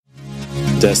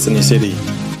Destiny City,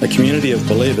 a community of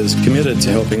believers committed to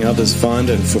helping others find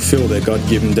and fulfill their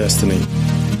God-given destiny.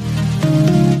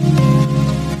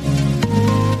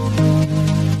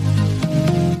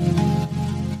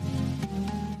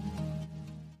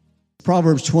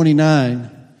 Proverbs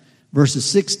 29, verses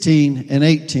 16 and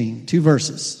 18. Two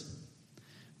verses.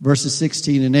 Verses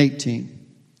 16 and 18.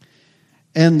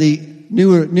 And the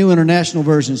New International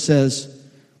Version says,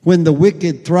 "When the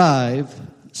wicked thrive,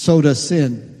 so does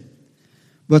sin.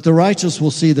 But the righteous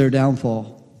will see their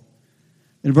downfall."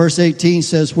 And verse 18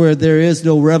 says, "Where there is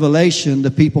no revelation, the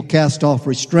people cast off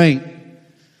restraint.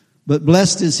 But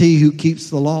blessed is he who keeps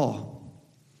the law."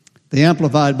 The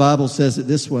Amplified Bible says it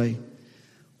this way: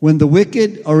 "When the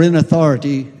wicked are in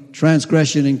authority,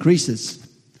 transgression increases.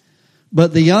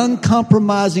 But the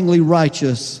uncompromisingly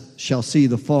righteous shall see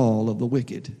the fall of the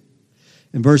wicked."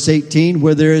 In verse 18,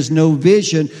 "Where there is no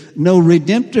vision, no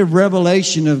redemptive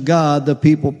revelation of God, the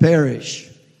people perish.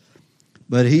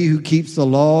 But he who keeps the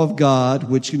law of God,"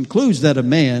 which includes that of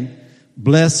man,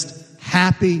 "blessed,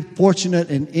 happy, fortunate,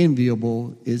 and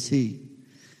enviable is he."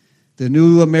 The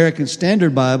New American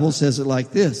Standard Bible says it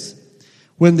like this: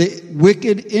 "When the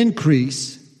wicked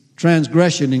increase,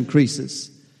 transgression increases.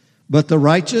 But the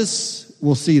righteous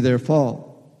will see their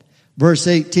fall." Verse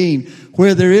 18,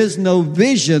 "Where there is no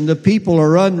vision, the people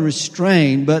are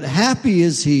unrestrained, but happy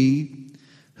is he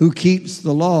who keeps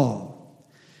the law."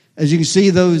 As you can see,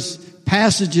 those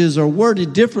passages are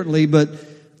worded differently, but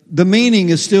the meaning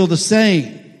is still the same.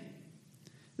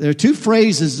 There are two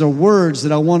phrases or words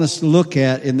that I want us to look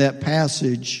at in that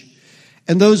passage.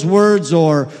 And those words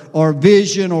are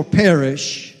vision or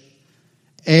perish,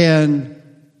 and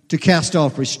to cast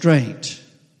off restraint.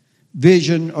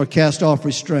 Vision or cast off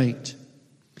restraint.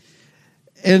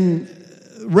 In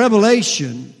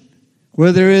revelation,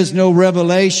 where there is no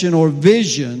revelation or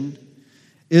vision,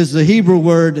 is the Hebrew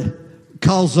word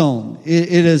calzone.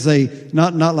 It is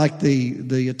not like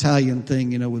the Italian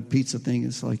thing, with pizza thing.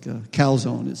 It's like a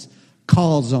calzone. It's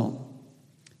calzone.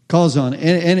 Calzone.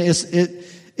 And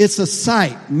it's a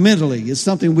sight mentally. It's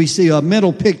something we see, a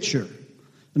mental picture.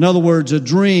 In other words, a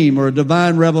dream or a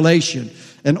divine revelation,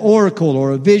 an oracle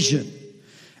or a vision.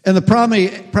 And the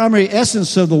primary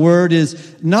essence of the word is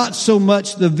not so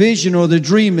much the vision or the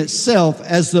dream itself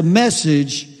as the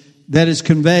message that is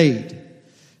conveyed.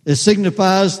 It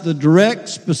signifies the direct,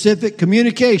 specific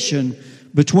communication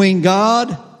between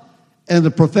God and the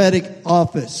prophetic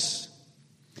office.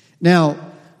 Now,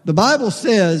 the Bible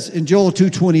says in Joel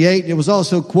 2:28, it was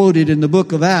also quoted in the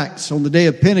book of Acts on the day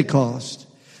of Pentecost,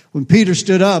 when Peter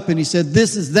stood up and he said,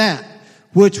 "This is that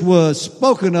which was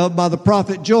spoken of by the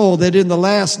prophet Joel, that in the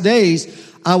last days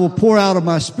I will pour out of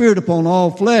my spirit upon all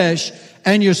flesh,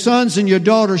 and your sons and your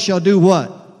daughters shall do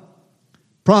what?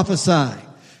 Prophesy.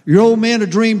 Your old men will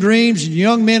dream dreams, and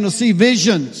young men will see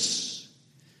visions."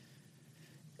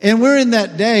 And we're in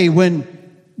that day when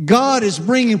God is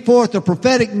bringing forth a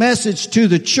prophetic message to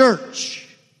the church.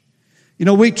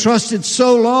 We trusted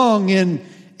so long in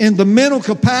the mental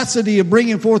capacity of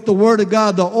bringing forth the Word of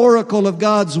God, the oracle of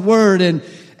God's Word,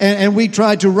 and we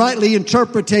tried to rightly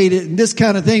interpretate it and this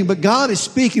kind of thing. But God is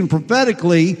speaking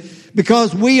prophetically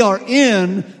because we are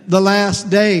in the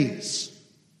last days.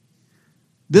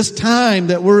 This time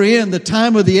that we're in, the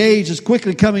time of the age, is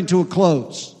quickly coming to a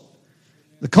close.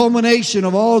 The culmination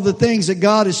of all the things that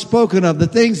God has spoken of, the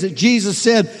things that Jesus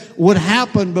said would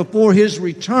happen before His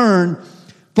return,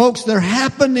 folks, they're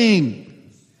happening.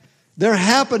 They're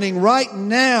happening right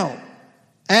now.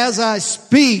 As I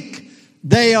speak,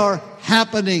 they are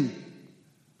happening.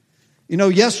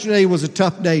 Yesterday was a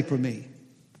tough day for me.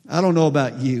 I don't know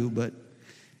about you, but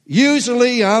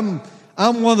usually I'm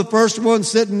one of the first ones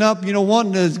sitting up,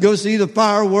 wanting to go see the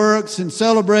fireworks and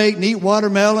celebrate and eat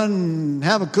watermelon and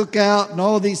have a cookout and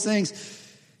all of these things.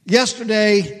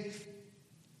 Yesterday,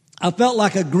 I felt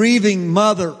like a grieving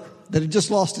mother that had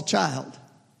just lost a child.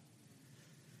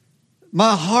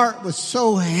 My heart was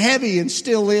so heavy and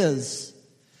still is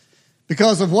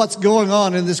because of what's going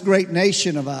on in this great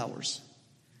nation of ours.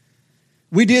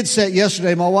 We did sit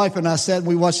yesterday, my wife and I sat and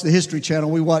we watched the History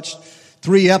Channel. We watched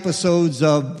 3 episodes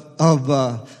of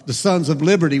the Sons of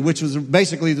Liberty, which was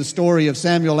basically the story of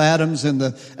Samuel Adams and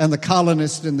the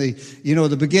colonists and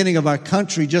the beginning of our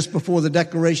country just before the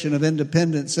Declaration of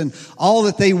Independence and all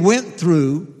that they went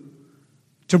through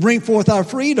to bring forth our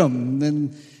freedom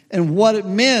and what it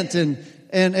meant.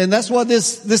 And that's what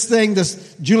this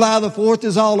July the 4th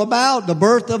is all about, the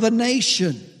birth of a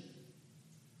nation.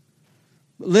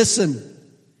 Listen,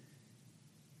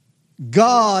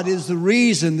 God is the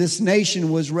reason this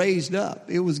nation was raised up.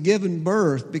 It was given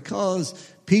birth because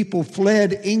people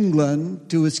fled England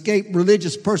to escape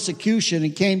religious persecution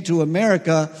and came to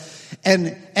America.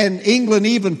 And England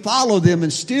even followed them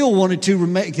and still wanted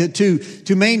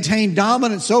to maintain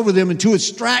dominance over them and to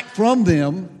extract from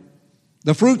them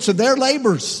the fruits of their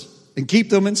labors and keep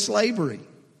them in slavery.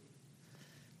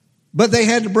 But they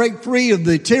had to break free of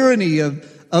the tyranny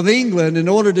of England in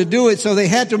order to do it. So they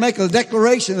had to make a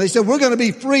declaration. They said, we're going to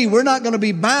be free. We're not going to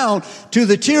be bound to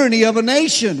the tyranny of a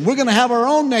nation. We're going to have our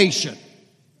own nation.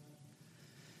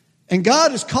 And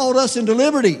God has called us into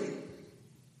liberty.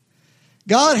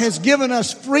 God has given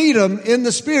us freedom in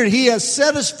the Spirit. He has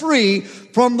set us free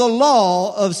from the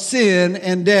law of sin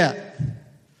and death.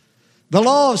 The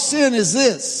law of sin is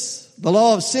this. The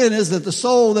law of sin is that the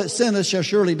soul that sinneth shall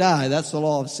surely die. That's the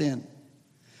law of sin.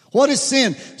 What is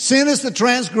sin? Sin is the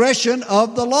transgression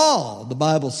of the law, the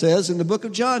Bible says in the book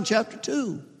of John chapter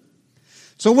 2.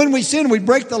 So when we sin, we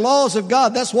break the laws of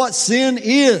God. That's what sin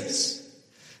is.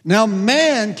 Now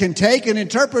man can take and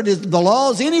interpret the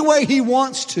laws any way he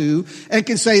wants to and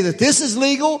can say that this is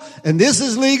legal and this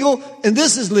is legal and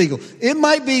this is legal. It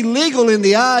might be legal in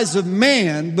the eyes of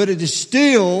man, but it is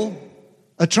still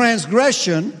a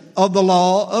transgression of the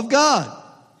law of God.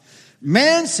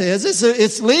 Man says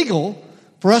it's legal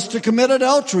for us to commit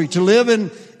adultery, to live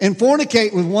and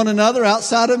fornicate with one another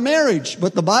outside of marriage.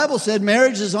 But the Bible said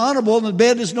marriage is honorable and the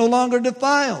bed is no longer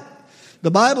defiled. The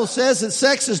Bible says that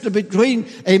sex is between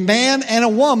a man and a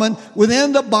woman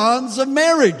within the bonds of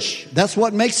marriage. That's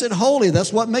what makes it holy.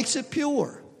 That's what makes it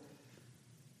pure.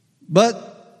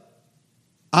 But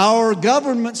our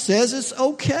government says it's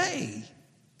okay.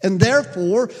 And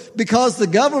therefore, because the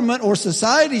government or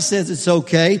society says it's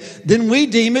okay, then we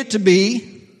deem it to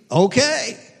be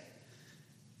okay.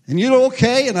 And you're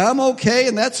okay, and I'm okay,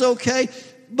 and that's okay.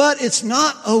 But it's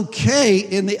not okay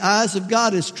in the eyes of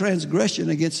God. It's transgression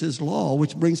against His law,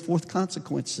 which brings forth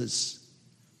consequences.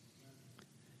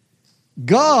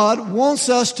 God wants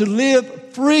us to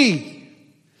live free.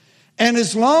 And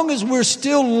as long as we're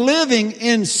still living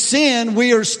in sin,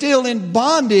 we are still in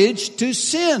bondage to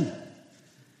sin.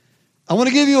 I want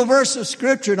to give you a verse of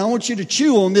Scripture, and I want you to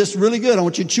chew on this really good. I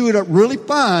want you to chew it up really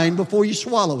fine before you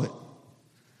swallow it.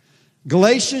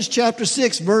 Galatians chapter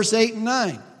 6, verse 8 and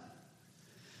 9.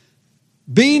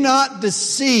 Be not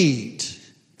deceived,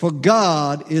 for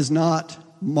God is not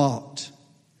mocked.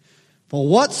 For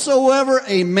whatsoever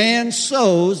a man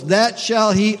sows, that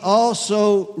shall he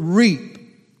also reap.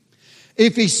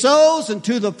 If he sows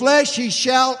unto the flesh, he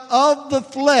shall of the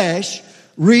flesh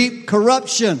reap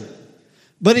corruption.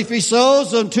 But if he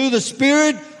sows unto the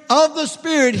Spirit, of the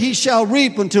Spirit he shall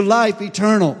reap unto life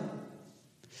eternal.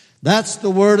 That's the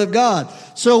Word of God.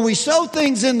 So we sow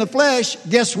things in the flesh,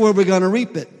 guess where we're going to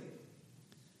reap it?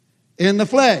 In the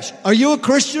flesh. Are you a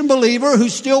Christian believer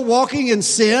who's still walking in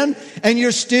sin and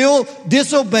you're still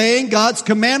disobeying God's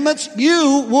commandments?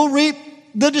 You will reap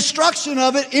the destruction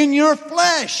of it in your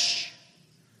flesh.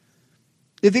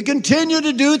 If you continue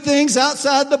to do things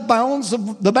outside the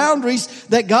boundaries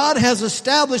that God has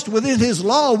established within His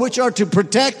law, which are to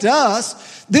protect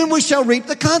us, then we shall reap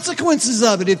the consequences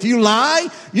of it. If you lie,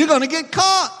 you're going to get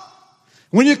caught.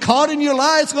 When you're caught in your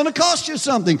lie, it's going to cost you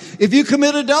something. If you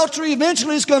commit adultery,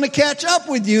 eventually it's going to catch up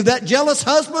with you. That jealous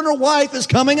husband or wife is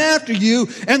coming after you,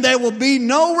 and there will be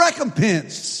no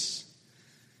recompense.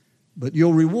 But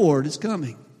your reward is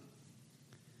coming.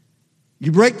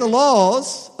 You break the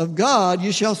laws of God,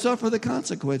 you shall suffer the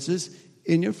consequences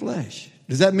in your flesh.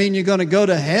 Does that mean you're going to go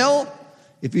to hell?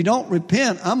 If you don't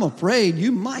repent, I'm afraid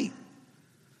you might.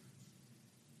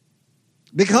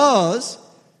 Because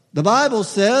the Bible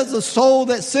says the soul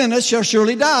that sinneth shall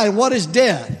surely die. And what is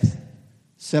death?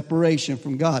 Separation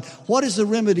from God. What is the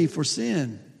remedy for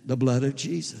sin? The blood of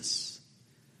Jesus.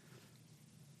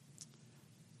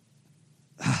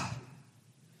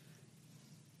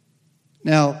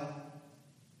 Now,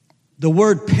 the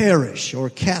word perish or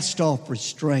cast off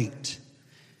restraint.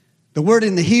 The word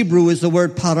in the Hebrew is the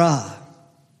word para.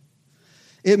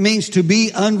 It means to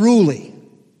be unruly,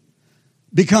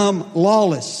 become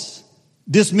lawless,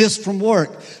 dismissed from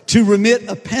work, to remit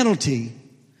a penalty,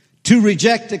 to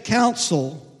reject a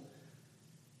counsel,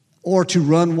 or to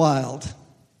run wild.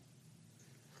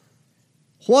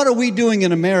 What are we doing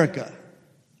in America?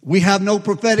 We have no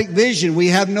prophetic vision. We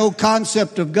have no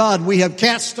concept of God. We have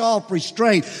cast off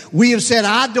restraint. We have said,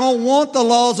 I don't want the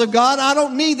laws of God. I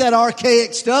don't need that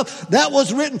archaic stuff. That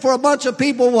was written for a bunch of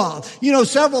people,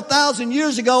 several thousand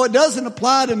years ago. It doesn't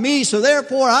apply to me. So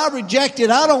therefore, I reject it.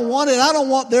 I don't want it. I don't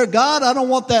want their God. I don't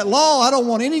want that law. I don't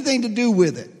want anything to do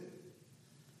with it.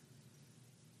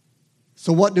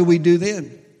 So what do we do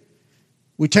then?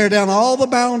 We tear down all the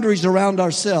boundaries around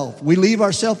ourselves. We leave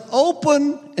ourselves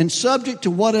open and subject to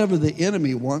whatever the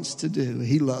enemy wants to do.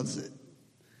 He loves it.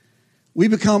 We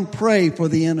become prey for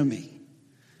the enemy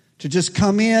to just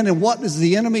come in, and what does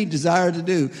the enemy desire to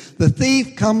do? The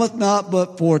thief cometh not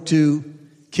but for to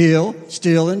kill,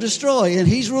 steal, and destroy, and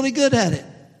he's really good at it.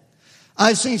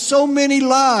 I've seen so many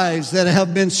lives that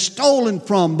have been stolen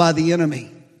from by the enemy.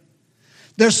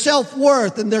 Their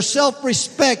self-worth and their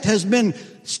self-respect has been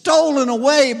stolen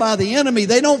away by the enemy.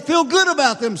 They don't feel good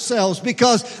about themselves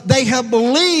because they have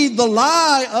believed the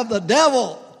lie of the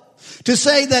devil to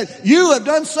say that you have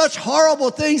done such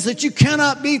horrible things that you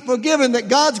cannot be forgiven, that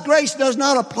God's grace does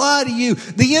not apply to you.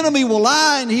 The enemy will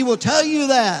lie and he will tell you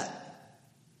that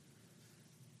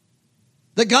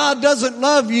God doesn't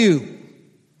love you.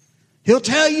 He'll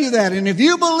tell you that. And if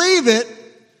you believe it,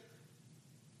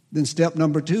 then step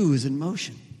number 2 is in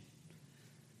motion.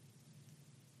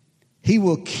 He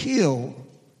will kill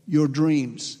your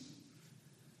dreams.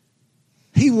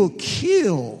 He will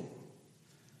kill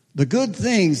the good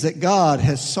things that God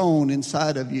has sown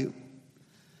inside of you.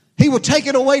 He will take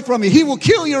it away from you. He will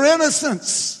kill your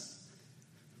innocence.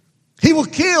 He will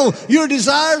kill your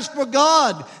desires for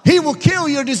God. He will kill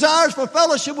your desires for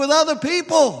fellowship with other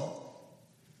people.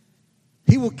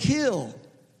 He will kill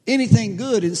anything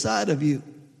good inside of you.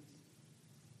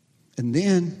 And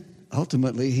then,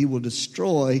 ultimately, he will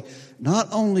destroy not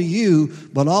only you,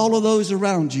 but all of those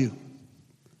around you.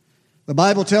 The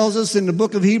Bible tells us in the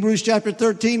book of Hebrews chapter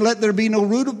 13, let there be no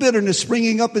root of bitterness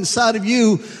springing up inside of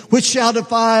you, which shall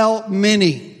defile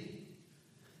many.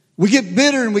 We get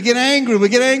bitter and we get angry. We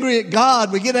get angry at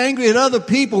God. We get angry at other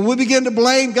people. We begin to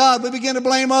blame God. We begin to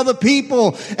blame other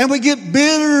people. And we get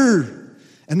bitter.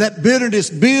 And that bitterness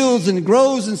builds and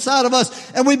grows inside of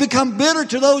us. And we become bitter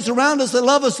to those around us that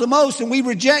love us the most. And we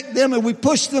reject them and we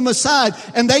push them aside.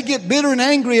 And they get bitter and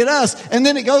angry at us. And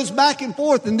then it goes back and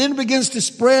forth. And then it begins to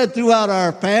spread throughout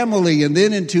our family. And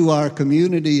then into our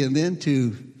community. And then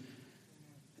to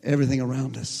everything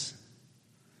around us.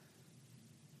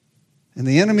 And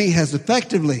the enemy has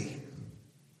effectively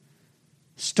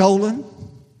stolen,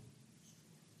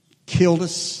 killed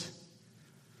us,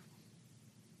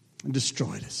 and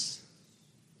destroyed us.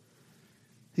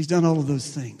 He's done all of those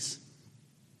things.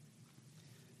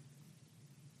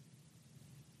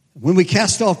 When we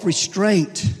cast off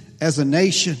restraint as a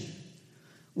nation,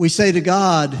 we say to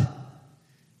God,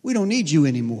 we don't need you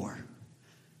anymore.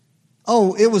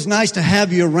 Oh, it was nice to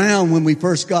have you around when we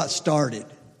first got started.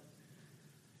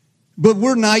 But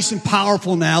we're nice and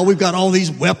powerful now. We've got all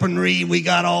these weaponry. We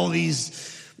got all these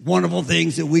wonderful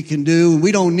things that we can do. And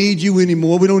we don't need you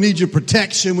anymore. We don't need your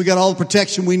protection. We got all the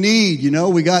protection we need. You know,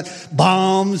 we got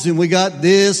bombs and we got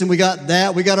this and we got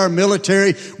that. We got our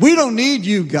military. We don't need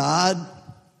you, God.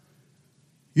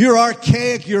 You're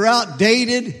archaic. You're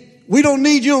outdated. We don't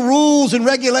need your rules and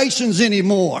regulations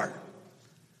anymore.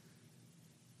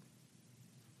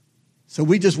 So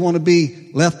we just want to be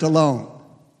left alone.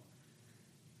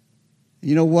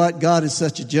 You know what? God is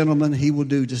such a gentleman. He will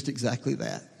do just exactly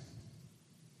that.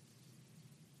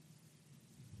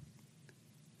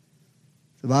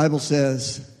 The Bible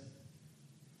says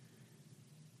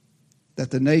that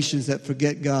the nations that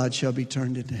forget God shall be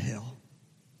turned into hell.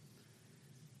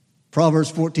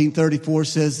 Proverbs 14:34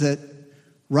 says that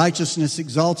righteousness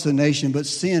exalts a nation, but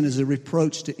sin is a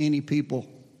reproach to any people.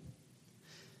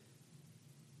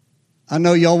 I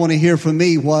know y'all want to hear from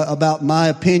me about my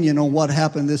opinion on what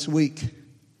happened this week.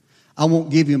 I won't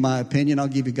give you my opinion. I'll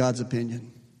give you God's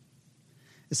opinion.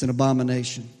 It's an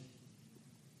abomination.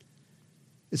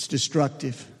 It's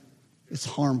destructive. It's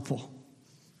harmful.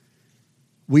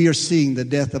 We are seeing the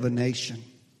death of a nation.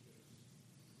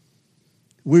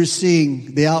 We're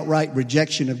seeing the outright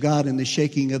rejection of God and the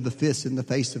shaking of the fist in the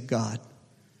face of God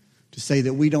to say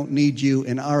that we don't need you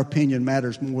and our opinion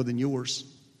matters more than yours.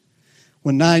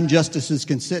 When 9 justices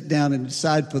can sit down and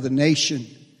decide for the nation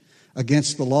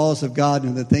against the laws of God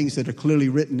and the things that are clearly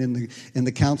written in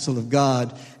the counsel of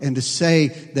God, and to say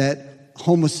that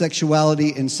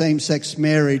homosexuality and same-sex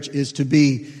marriage is to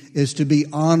be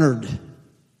honored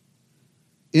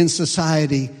in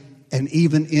society and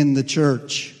even in the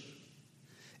church.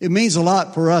 It means a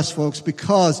lot for us, folks,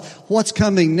 because what's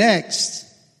coming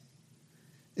next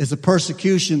is a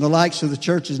persecution the likes of the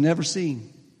church has never seen.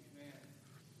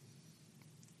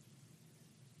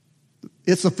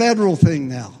 It's a federal thing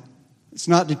now. It's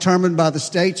not determined by the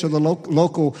states or the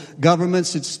local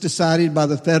governments. It's decided by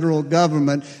the federal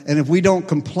government. And if we don't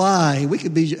comply, we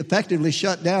could be effectively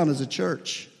shut down as a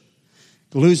church.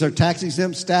 To lose our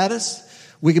tax-exempt status.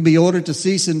 We could be ordered to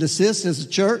cease and desist as a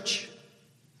church.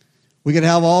 We could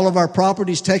have all of our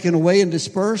properties taken away and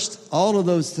dispersed. All of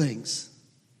those things.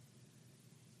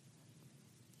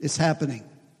 It's happening.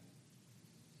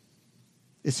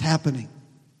 It's happening.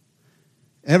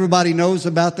 Everybody knows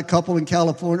about the couple in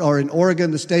California or in Oregon,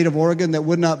 the state of Oregon, that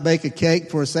would not bake a cake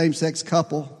for a same-sex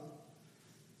couple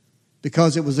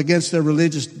because it was against their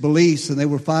religious beliefs, and they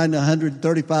were fined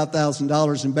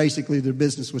 $135,000, and basically their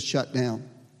business was shut down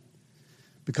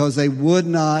because they would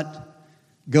not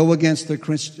go against their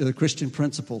Christian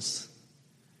principles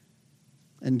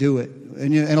and do it.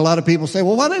 And a lot of people say,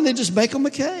 well, why didn't they just bake them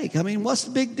a cake? I mean, what's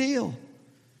the big deal?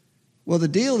 Well, the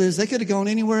deal is they could have gone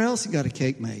anywhere else and got a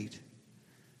cake made.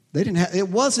 They didn't have. It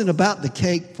wasn't about the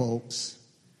cake, folks.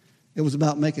 It was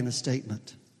about making a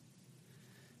statement.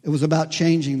 It was about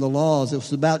changing the laws. It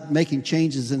was about making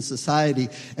changes in society.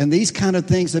 And these kind of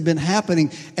things have been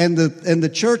happening, and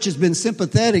the church has been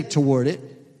sympathetic toward it.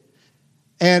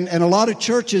 And a lot of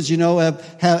churches,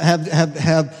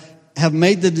 have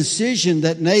made the decision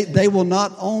that they will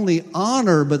not only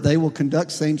honor, but they will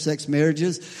conduct same-sex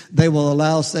marriages. They will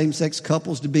allow same-sex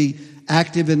couples to be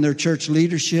active in their church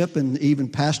leadership and even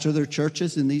pastor their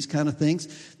churches and these kind of things.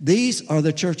 These are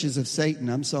the churches of Satan.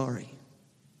 I'm sorry.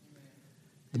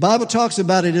 The Bible talks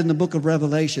about it in the book of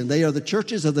Revelation. They are the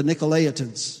churches of the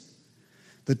Nicolaitans.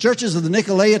 The churches of the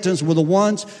Nicolaitans were the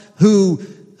ones who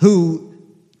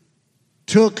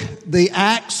took the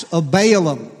acts of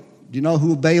Balaam. Do you know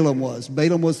who Balaam was?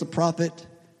 Balaam was the prophet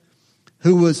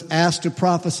who was asked to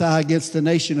prophesy against the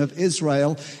nation of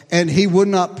Israel. And he would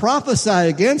not prophesy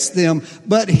against them,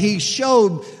 but he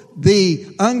showed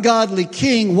the ungodly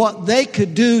king what they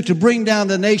could do to bring down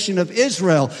the nation of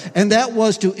Israel. And that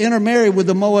was to intermarry with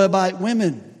the Moabite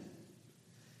women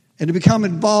and to become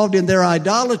involved in their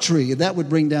idolatry. And that would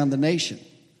bring down the nation.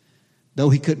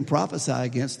 Though he couldn't prophesy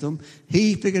against them,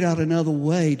 he figured out another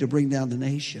way to bring down the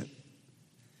nation.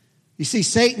 You see,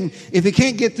 Satan, if he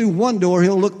can't get through one door,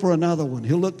 he'll look for another one.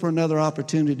 He'll look for another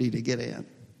opportunity to get in.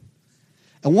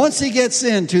 And once he gets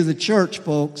into the church,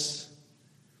 folks,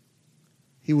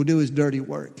 he will do his dirty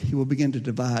work. He will begin to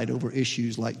divide over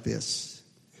issues like this.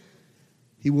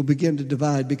 He will begin to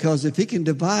divide, because if he can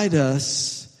divide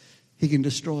us, he can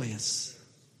destroy us.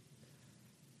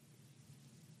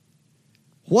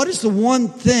 What is the one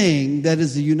thing that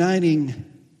is the uniting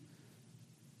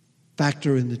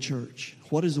factor in the church?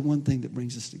 What is the one thing that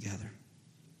brings us together?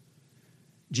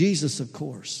 Jesus, of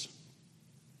course.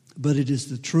 But it is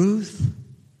the truth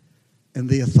and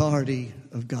the authority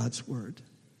of God's word.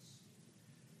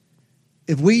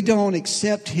 If we don't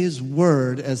accept his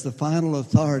word as the final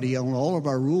authority on all of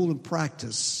our rule and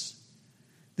practice,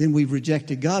 then we've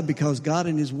rejected God, because God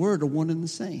and his word are one and the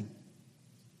same.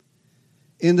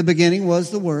 In the beginning was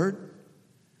the Word,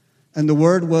 and the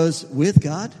Word was with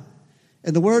God,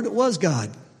 and the Word was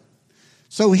God.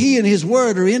 So he and his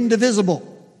word are indivisible.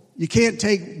 You can't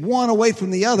take one away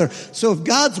from the other. So if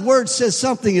God's word says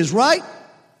something is right,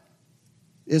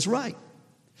 it's right.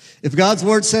 If God's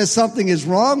word says something is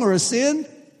wrong or a sin,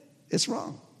 it's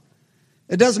wrong.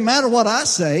 It doesn't matter what I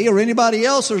say or anybody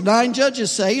else or 9 judges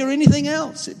say or anything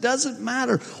else. It doesn't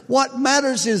matter. What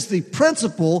matters is the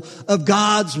principle of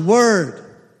God's word.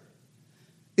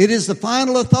 It is the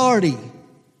final authority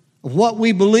of what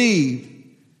we believe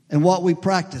and what we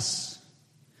practice.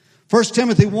 1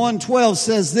 Timothy 1:12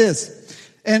 says this,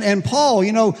 and Paul,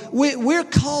 we're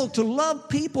called to love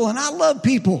people, and I love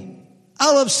people.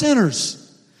 I love sinners.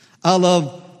 I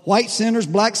love white sinners,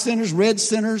 black sinners, red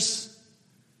sinners,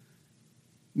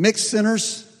 mixed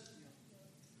sinners,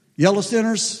 yellow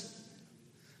sinners.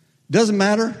 Doesn't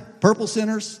matter. Purple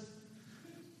sinners.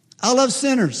 I love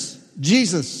sinners.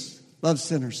 Jesus loves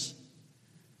sinners.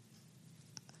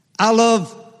 I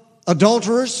love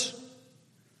adulterers.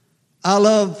 I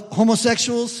love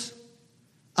homosexuals.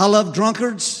 I love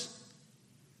drunkards.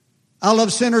 I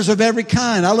love sinners of every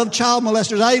kind. I love child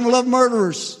molesters. I even love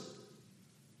murderers.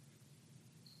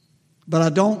 But I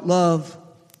don't love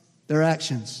their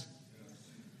actions.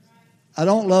 I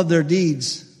don't love their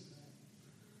deeds.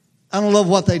 I don't love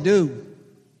what they do.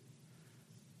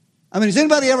 I mean, has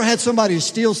anybody ever had somebody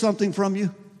steal something from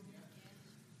you?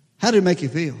 How did it make you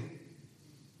feel?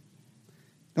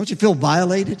 Don't you feel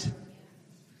violated?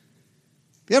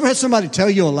 You ever had somebody tell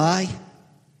you a lie?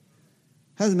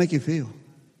 How does it make you feel?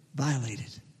 Violated.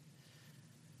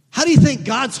 How do you think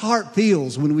God's heart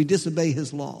feels when we disobey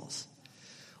his laws?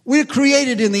 We're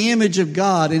created in the image of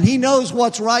God, and he knows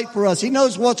what's right for us. He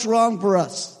knows what's wrong for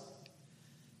us.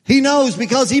 He knows,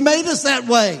 because he made us that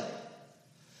way.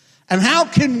 And how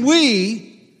can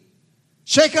we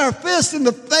shake our fist in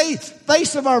the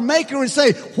face of our Maker and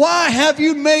say, why have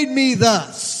you made me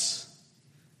thus?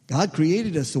 God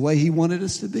created us the way he wanted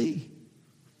us to be.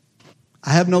 I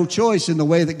have no choice in the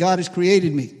way that God has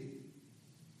created me.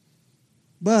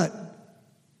 But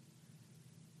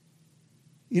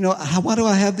Why do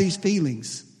I have these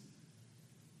feelings?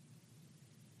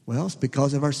 Well, it's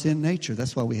because of our sin nature.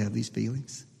 That's why we have these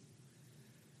feelings.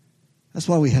 That's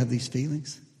why we have these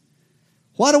feelings.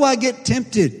 Why do I get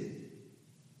tempted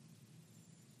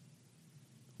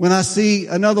when I see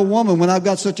another woman when I've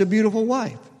got such a beautiful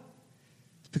wife?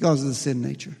 It's because of the sin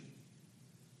nature.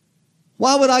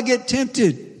 Why would I get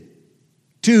tempted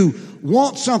to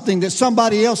want something that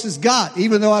somebody else has got,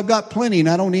 even though I've got plenty and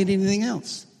I don't need anything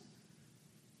else?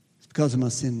 It's because of my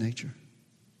sin nature.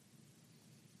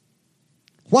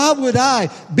 Why would I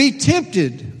be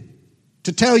tempted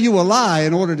to tell you a lie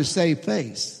in order to save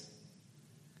face?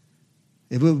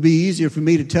 It would be easier for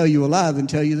me to tell you a lie than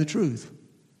tell you the truth.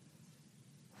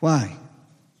 Why?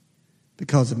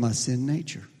 Because of my sin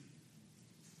nature.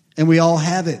 And we all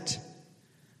have it.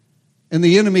 And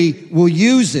the enemy will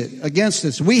use it against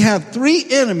us. We have 3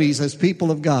 enemies as people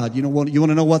of God. You want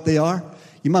to know what they are?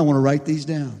 You might want to write these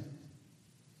down.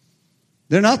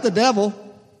 They're not the devil.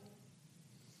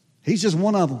 He's just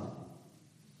one of them.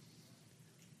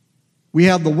 We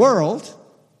have the world.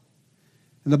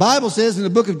 And the Bible says in the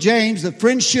book of James that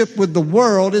friendship with the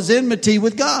world is enmity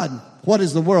with God. What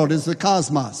is the world? It's the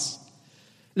cosmos.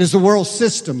 It is the world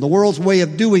system, the world's way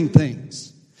of doing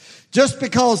things. Just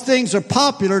because things are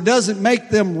popular doesn't make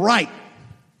them right.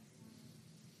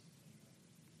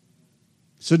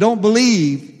 So don't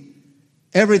believe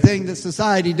everything that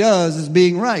society does is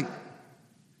being right.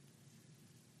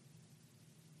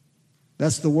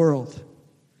 That's the world.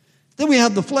 Then we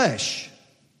have the flesh.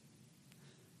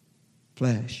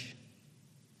 Flesh.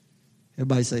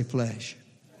 Everybody say flesh.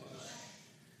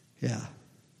 Yeah.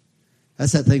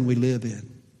 That's that thing we live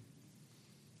in.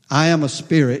 I am a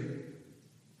spirit.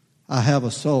 I have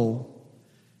a soul.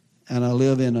 And I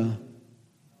live in a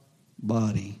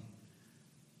body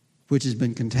which has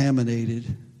been contaminated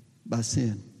by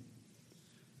sin.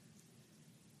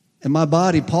 And my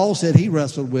body, Paul said he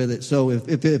wrestled with it. So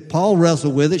if Paul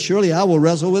wrestled with it, surely I will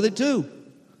wrestle with it too.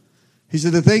 He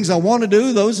said, the things I want to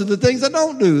do, those are the things I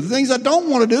don't do. The things I don't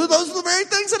want to do, those are the very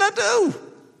things that I do.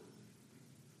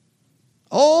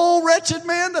 Oh, wretched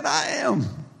man that I am.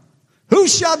 Who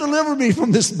shall deliver me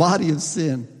from this body of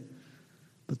sin?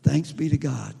 But thanks be to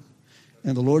God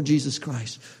and the Lord Jesus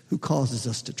Christ who causes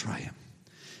us to triumph.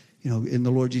 In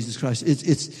the Lord Jesus Christ.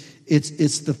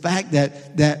 It's the fact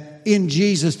that in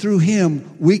Jesus, through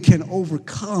him, we can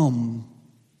overcome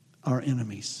our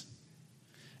enemies.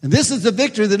 And this is the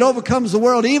victory that overcomes the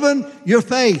world, even your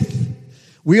faith.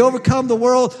 We overcome the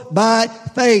world by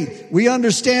faith. We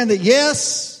understand that,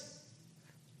 yes,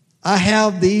 I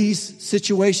have these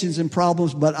situations and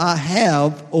problems, but I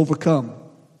have overcome.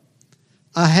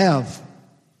 I have.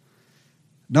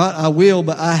 Not I will,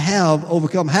 but I have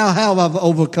overcome. How have I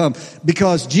overcome?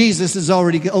 Because Jesus has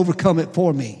already overcome it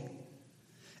for me.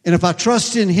 And if I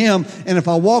trust in him, and if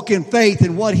I walk in faith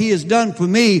in what he has done for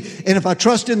me, and if I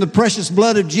trust in the precious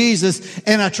blood of Jesus,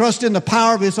 and I trust in the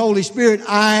power of his Holy Spirit,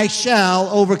 I shall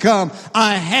overcome.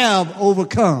 I have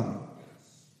overcome.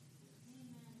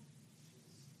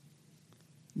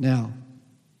 Now,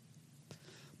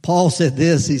 Paul said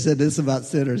this. He said this about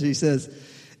sinners. He says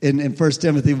in 1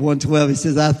 Timothy 1:12, he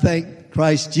says, I thank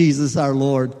Christ Jesus our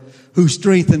Lord, who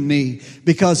strengthened me,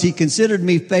 because he considered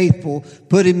me faithful,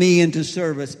 putting me into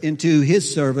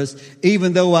his service,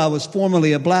 even though I was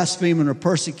formerly a blasphemer and a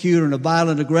persecutor and a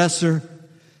violent aggressor.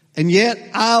 And yet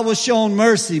I was shown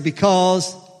mercy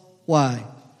because, why?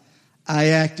 I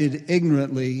acted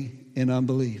ignorantly in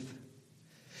unbelief.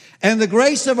 And the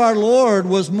grace of our Lord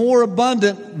was more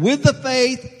abundant with the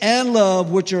faith and love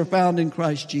which are found in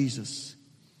Christ Jesus.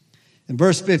 In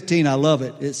verse 15, I love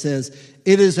it. It says,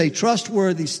 it is a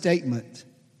trustworthy statement,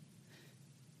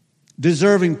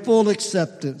 deserving full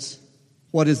acceptance.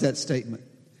 What is that statement?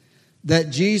 That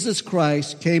Jesus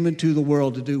Christ came into the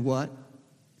world to do what?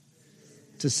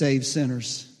 To save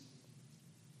sinners.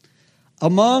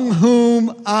 Among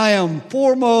whom I am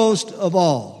foremost of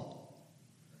all.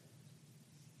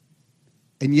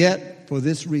 And yet, for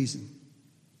this reason,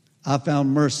 I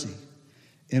found mercy,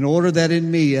 in order that in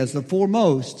me, as the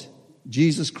foremost,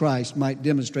 Jesus Christ might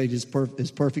demonstrate his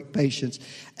perfect patience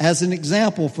as an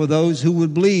example for those who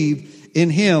would believe in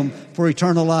him for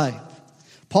eternal life.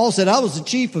 Paul said, I was the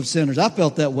chief of sinners. I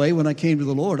felt that way when I came to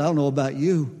the Lord. I don't know about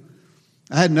you.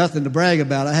 I had nothing to brag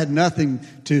about. I had nothing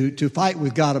to fight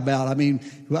with God about. I mean,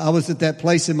 I was at that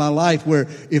place in my life where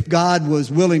if God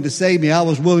was willing to save me, I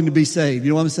was willing to be saved. You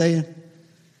know what I'm saying?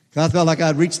 I felt like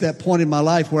I'd reached that point in my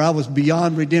life where I was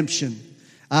beyond redemption.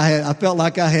 I felt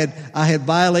like I had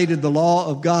violated the law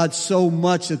of God so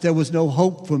much that there was no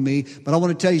hope for me. But I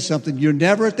want to tell you something. You're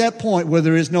never at that point where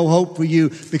there is no hope for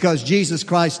you, because Jesus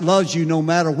Christ loves you no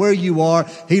matter where you are.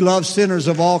 He loves sinners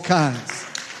of all kinds.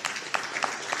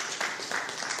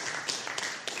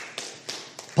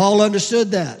 Paul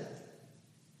understood that.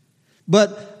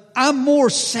 But I'm more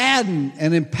saddened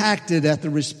and impacted at the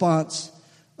response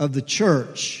of the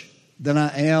church than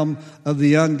I am of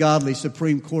the ungodly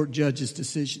Supreme Court judge's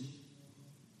decision.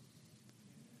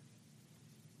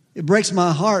 It breaks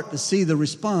my heart to see the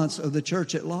response of the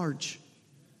church at large.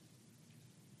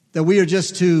 That we are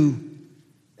just to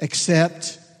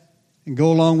accept and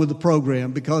go along with the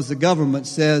program because the government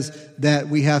says that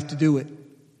we have to do it.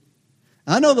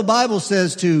 I know the Bible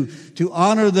says to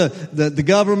honor the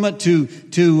government, to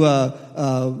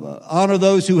honor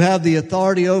those who have the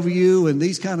authority over you and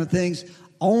these kind of things,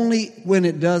 only when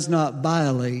it does not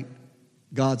violate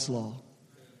God's law.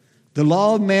 The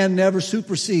law of man never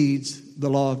supersedes the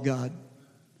law of God.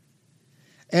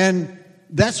 And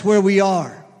that's where we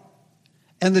are.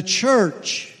 And the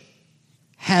church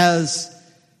has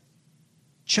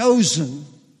chosen,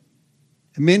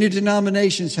 and many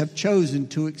denominations have chosen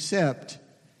to accept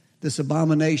this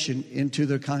abomination into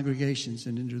their congregations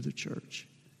and into the church.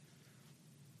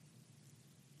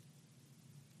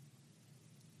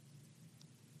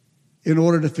 In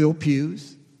order to fill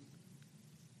pews,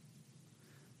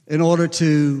 in order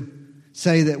to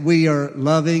say that we are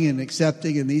loving and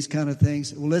accepting and these kind of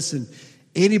things. Well, listen,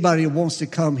 anybody who wants to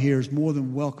come here is more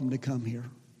than welcome to come here.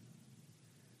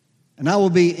 And I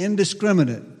will be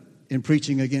indiscriminate in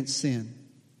preaching against sin.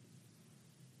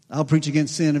 I'll preach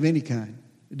against sin of any kind.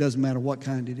 It doesn't matter what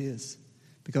kind it is,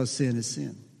 because sin is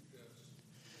sin.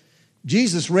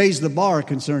 Jesus raised the bar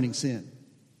concerning sin.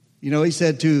 You know, he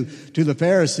said to the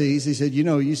Pharisees, he said,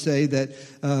 you say that,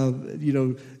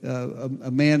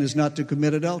 a man is not to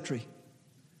commit adultery.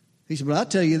 He said, but I'll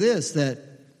tell you this, that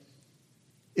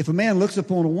if a man looks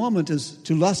upon a woman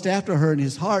to lust after her in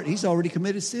his heart, he's already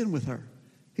committed sin with her.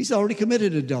 He's already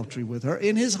committed adultery with her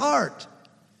in his heart.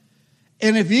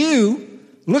 And if you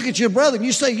look at your brother and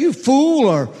you say, you fool,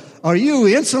 or are you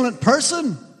insolent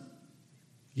person,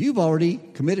 you've already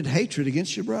committed hatred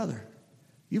against your brother.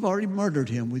 You've already murdered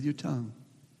him with your tongue.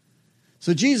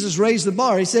 So Jesus raised the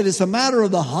bar. He said it's a matter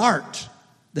of the heart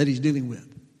that he's dealing with.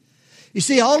 You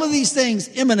see, all of these things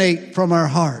emanate from our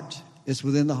heart. It's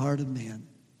within the heart of man.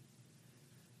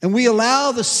 And we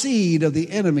allow the seed of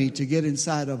the enemy to get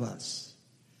inside of us.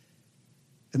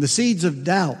 And the seeds of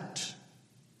doubt,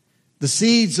 the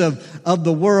seeds of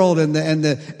the world and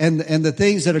the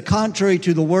things that are contrary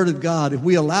to the Word of God, if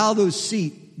we allow those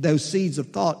seeds of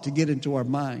thought to get into our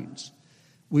minds,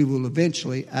 we will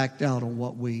eventually act out on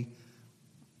what we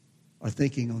are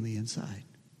thinking on the inside.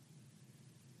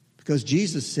 Because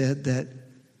Jesus said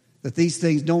that these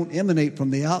things don't emanate from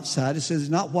the outside. It says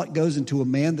it's not what goes into a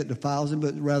man that defiles him,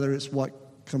 but rather it's what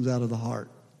comes out of the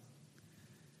heart.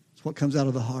 It's what comes out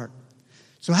of the heart.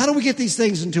 So how do we get these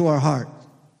things into our heart?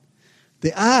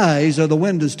 The eyes are the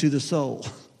windows to the soul.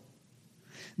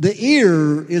 The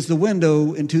ear is the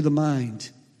window into the mind.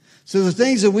 So the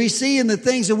things that we see and the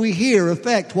things that we hear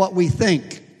affect what we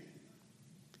think.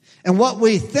 And what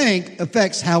we think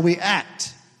affects how we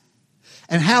act.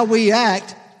 And how we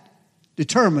act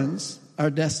determines our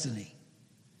destiny.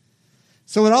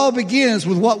 So it all begins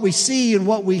with what we see and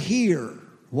what we hear,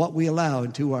 what we allow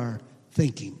into our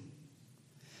thinking.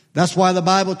 That's why the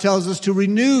Bible tells us to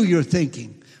renew your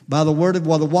thinking by the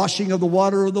washing of the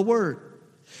water of the Word.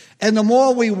 And the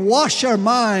more we wash our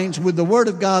minds with the Word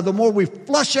of God, the more we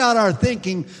flush out our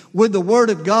thinking with the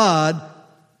Word of God,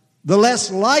 the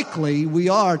less likely we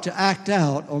are to act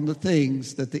out on the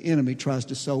things that the enemy tries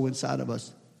to sow inside of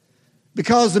us.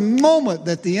 Because the moment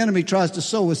that the enemy tries to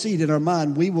sow a seed in our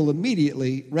mind, we will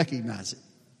immediately recognize it.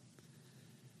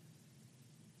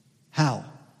 How?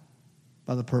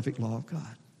 By the perfect law of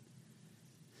God.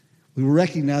 We will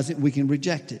recognize it, we can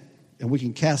reject it, and we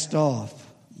can cast off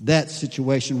that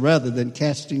situation rather than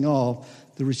casting off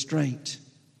the restraint.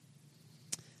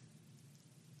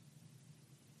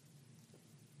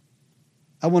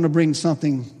 I want to bring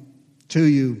something to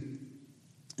you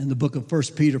in the book of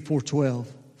 1 Peter 4:12.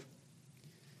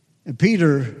 And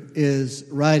Peter is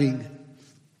writing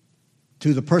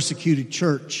to the persecuted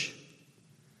church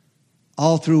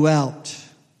all throughout,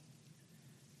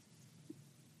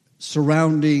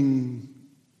 surrounding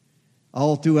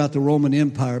all throughout the Roman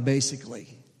Empire, basically.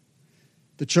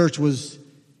 The church was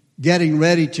getting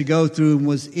ready to go through and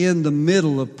was in the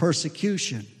middle of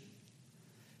persecution.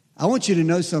 I want you to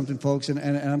know something, folks, and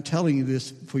I'm telling you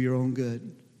this for your own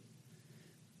good.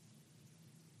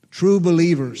 True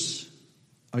believers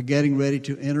are getting ready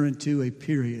to enter into a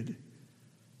period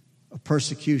of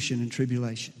persecution and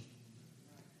tribulation.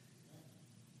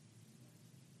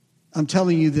 I'm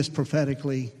telling you this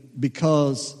prophetically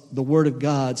because the Word of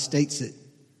God states it.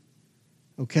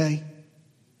 Okay?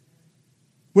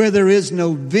 Where there is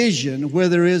no vision, where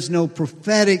there is no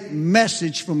prophetic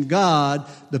message from God,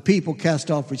 the people cast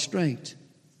off restraint.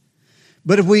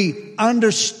 But if we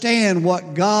understand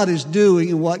what God is doing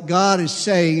and what God is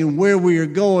saying and where we are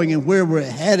going and where we're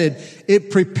headed,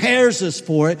 it prepares us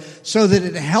for it so that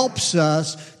it helps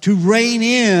us to rein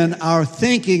in our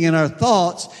thinking and our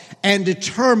thoughts and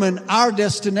determine our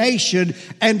destination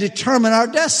and determine our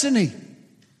destiny.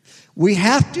 We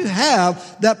have to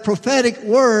have that prophetic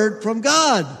word from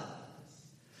God.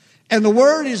 And the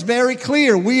word is very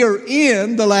clear. We are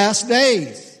in the last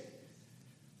days.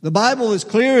 The Bible is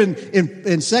clear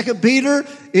in 2 Peter.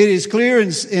 It is clear in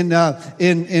 2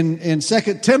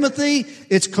 Timothy.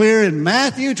 It's clear in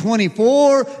Matthew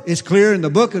 24. It's clear in the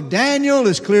book of Daniel.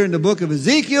 It's clear in the book of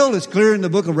Ezekiel. It's clear in the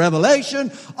book of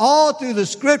Revelation. All through the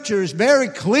scripture is very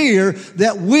clear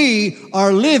that we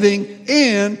are living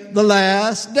in the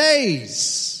last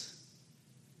days.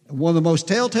 And one of the most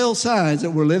telltale signs that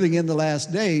we're living in the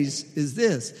last days is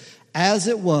this. As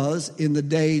it was in the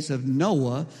days of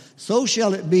Noah, so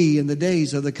shall it be in the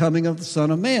days of the coming of the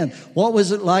Son of Man. What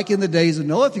was it like in the days of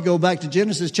Noah? If you go back to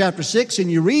Genesis chapter 6 and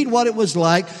you read what it was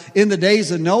like in the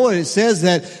days of Noah, it says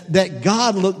that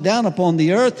God looked down upon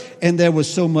the earth and there was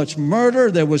so much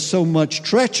murder, there was so much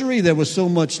treachery, there was so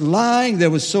much lying, there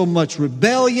was so much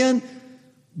rebellion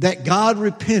that God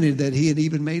repented that he had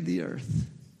even made the earth.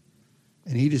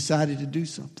 And he decided to do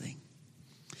something.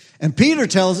 And Peter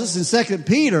tells us in 2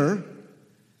 Peter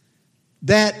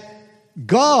that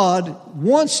God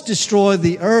once destroyed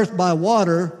the earth by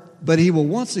water, but he will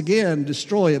once again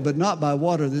destroy it, but not by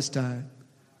water this time,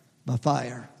 by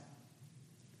fire.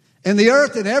 And the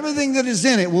earth and everything that is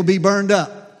in it will be burned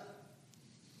up.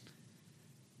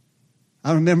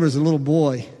 I remember as a little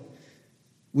boy,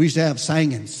 we used to have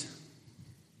singings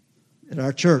at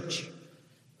our church.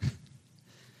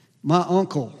 My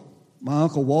uncle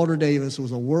Walter Davis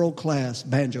was a world-class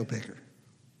banjo picker.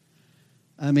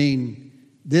 I mean,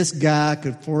 this guy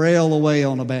could flail away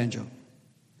on a banjo.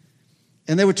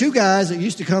 And there were two guys that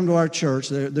used to come to our church.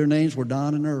 Their names were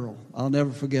Don and Earl. I'll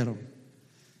never forget them.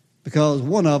 Because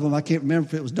one of them, I can't remember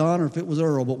if it was Don or if it was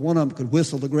Earl, but one of them could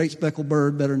whistle the Great Speckled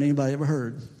Bird better than anybody ever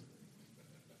heard.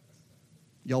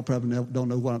 Y'all probably don't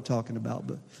know what I'm talking about,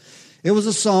 but it was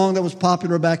a song that was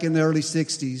popular back in the early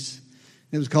 60s.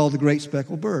 It was called The Great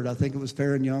Speckled Bird. I think it was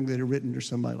Fair and Young that had written it or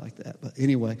somebody like that. But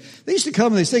anyway, they used to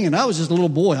come and they sing, and I was just a little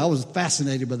boy. I was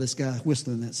fascinated by this guy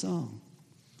whistling that song.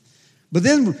 But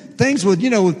then things would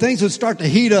start to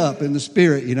heat up in the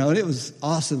spirit, and it was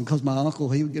awesome because my uncle,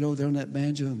 he would get over there on that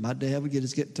banjo, and my dad would get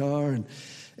his guitar,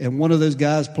 and one of those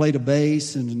guys played a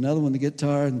bass and another one the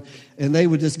guitar, and they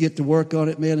would just get to work on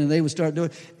it, man, and they would start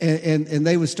doing and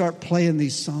they would start playing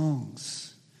these songs.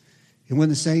 And when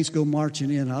the saints go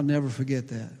marching in, I'll never forget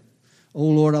that. Oh,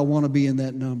 Lord, I want to be in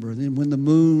that number. And then when the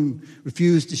moon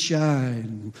refused to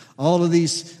shine, all of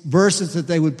these verses that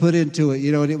they would put into it,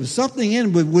 and it was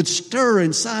something would stir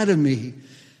inside of me.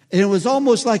 And it was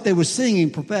almost like they were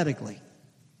singing prophetically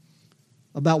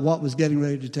about what was getting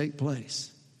ready to take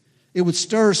place. It would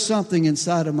stir something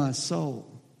inside of my soul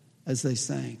as they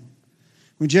sang.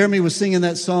 When Jeremy was singing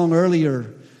that song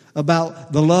earlier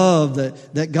about the love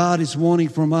that God is wanting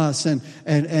from us and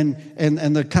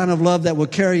the kind of love that will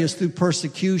carry us through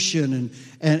persecution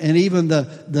and even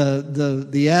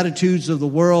the attitudes of the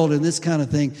world and this kind of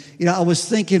thing. I was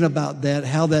thinking about that,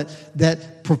 how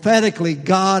that prophetically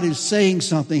God is saying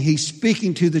something. He's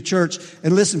speaking to the church.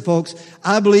 And listen, folks,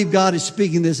 I believe God is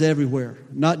speaking this everywhere,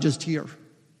 not just here.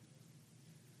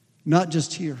 Not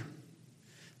just here.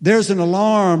 There's an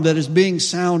alarm that is being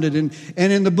sounded. And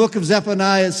in the book of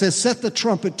Zephaniah, it says, set the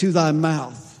trumpet to thy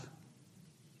mouth.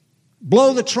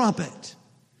 Blow the trumpet.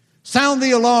 Sound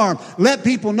the alarm. Let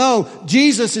people know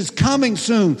Jesus is coming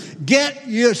soon. Get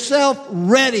yourself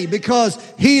ready because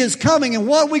he is coming. And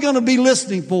what are we going to be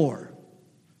listening for?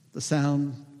 The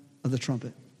sound of the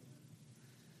trumpet.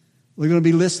 We're going to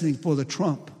be listening for the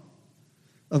trump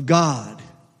of God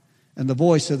and the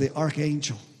voice of the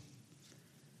archangel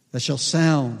that shall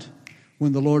sound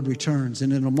when the Lord returns.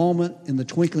 And in a moment, in the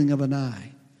twinkling of an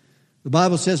eye, the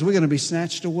Bible says we're going to be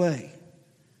snatched away.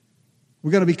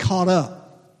 We're going to be caught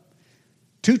up.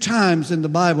 2 times in the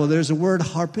Bible, there's a word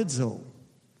harpazo,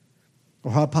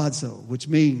 or harpazo, which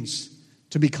means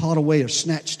to be caught away or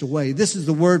snatched away. This is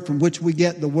the word from which we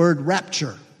get the word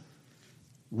rapture.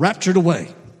 Raptured away,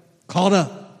 caught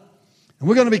up. And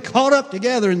we're going to be caught up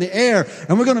together in the air.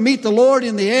 And we're going to meet the Lord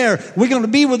in the air. We're going to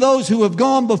be with those who have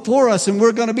gone before us. And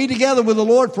we're going to be together with the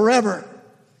Lord forever.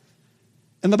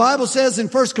 And the Bible says in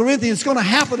 1 Corinthians, it's going to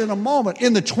happen in a moment,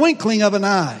 in the twinkling of an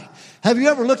eye. Have you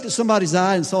ever looked at somebody's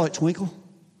eye and saw it twinkle?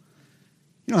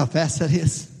 You know how fast that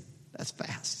is? That's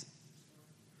fast.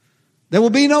 There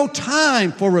will be no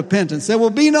time for repentance. There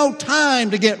will be no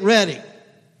time to get ready.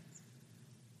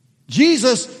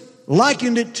 Jesus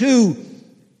likened it to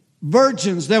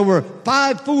virgins. There were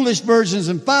 5 foolish virgins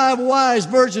and 5 wise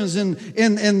virgins in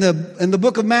the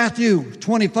book of Matthew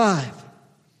 25.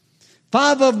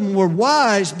 5 of them were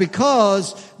wise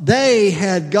because they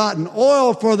had gotten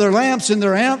oil for their lamps, and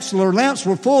their lamps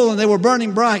were full and they were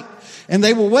burning bright. And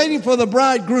they were waiting for the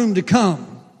bridegroom to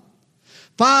come.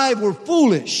 5 were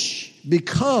foolish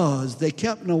because they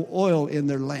kept no oil in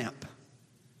their lamp.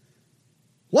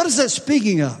 What is that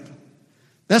speaking of?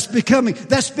 That's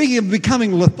speaking of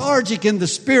becoming lethargic in the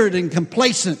spirit and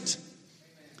complacent.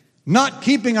 Not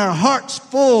keeping our hearts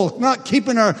full, not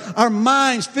keeping our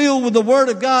minds filled with the Word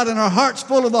of God and our hearts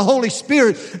full of the Holy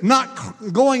Spirit,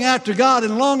 not going after God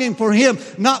and longing for Him,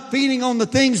 not feeding on the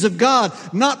things of God,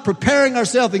 not preparing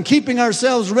ourselves and keeping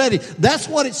ourselves ready. That's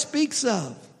what it speaks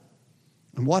of.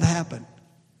 And what happened?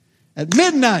 At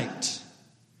midnight,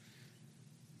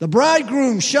 the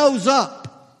bridegroom shows up.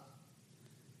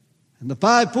 And the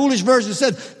 5 foolish virgins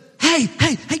said, hey,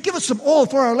 give us some oil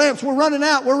for our lamps. We're running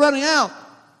out.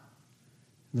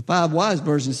 And the 5 wise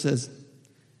virgins says,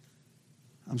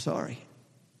 I'm sorry.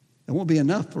 It won't be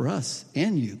enough for us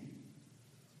and you.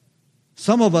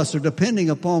 Some of us are depending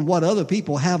upon what other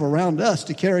people have around us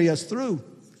to carry us through.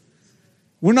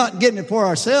 We're not getting it for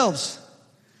ourselves.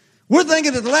 We're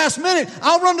thinking at the last minute,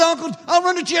 I'll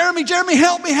run to Jeremy. Jeremy,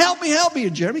 help me.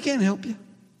 And Jeremy can't help you.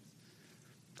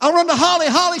 I'll run to Holly.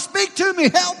 Holly, speak to me.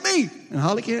 Help me. And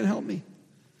Holly can't help me.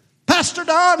 Pastor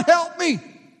Don, help me.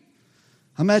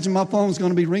 I imagine my phone's going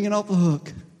to be ringing off the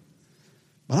hook.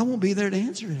 But I won't be there to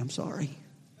answer it. I'm sorry.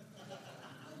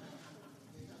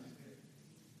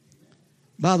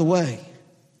 By the way,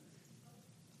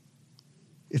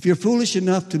 if you're foolish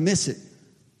enough to miss it,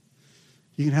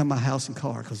 you can have my house and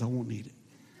car because I won't need it.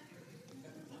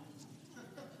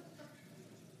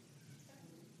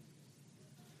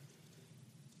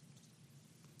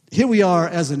 Here we are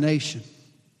as a nation.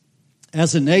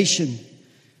 As a nation,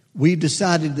 we've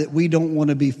decided that we don't want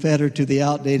to be fettered to the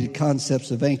outdated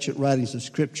concepts of ancient writings of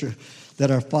Scripture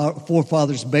that our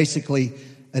forefathers basically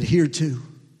adhered to.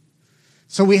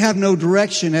 So we have no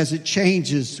direction as it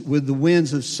changes with the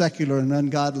winds of secular and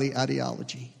ungodly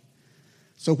ideology.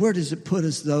 So where does it put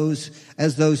us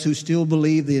as those who still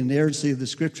believe the inerrancy of the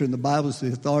Scripture and the Bible is the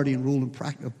authority and rule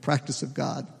and practice of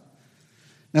God?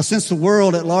 Now, since the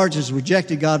world at large has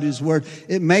rejected God and His Word,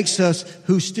 it makes us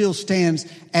who still stands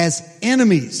as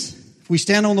enemies. If we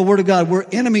stand on the Word of God, we're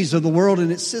enemies of the world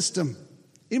and its system.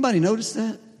 Anybody notice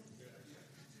that?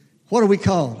 What are we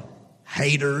called?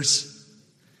 Haters.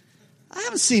 I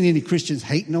haven't seen any Christians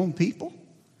hating on people.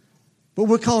 But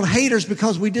we're called haters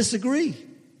because we disagree.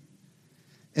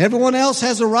 Everyone else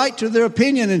has a right to their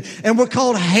opinion, and we're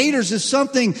called haters as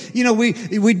something,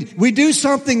 we do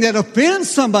something that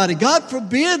offends somebody. God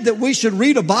forbid that we should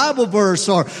read a Bible verse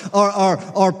or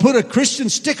put a Christian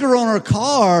sticker on our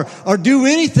car or do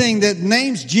anything that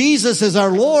names Jesus as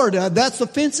our Lord. That's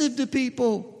offensive to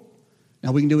people.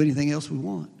 Now, we can do anything else we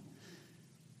want.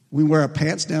 We can wear our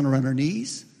pants down around our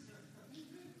knees,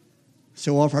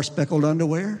 show off our speckled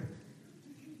underwear.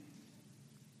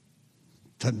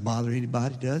 Doesn't bother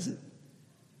anybody, does it?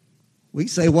 We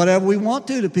say whatever we want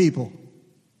to people.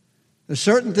 There's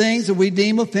certain things that we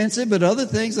deem offensive, but other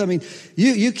things,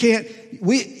 you can't,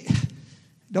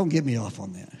 don't get me off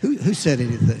on that. Who said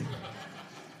anything?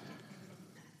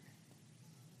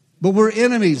 But we're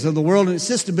enemies of the world and its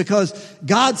system because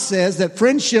God says that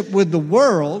friendship with the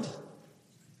world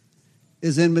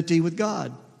is enmity with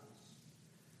God.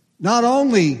 Not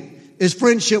only is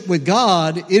friendship with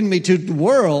God enmity to the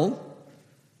world,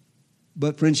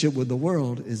 but friendship with the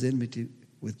world is enmity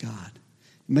with God.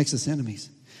 It makes us enemies.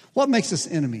 What makes us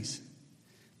enemies?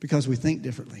 Because we think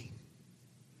differently.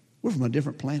 We're from a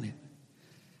different planet.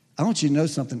 I want you to know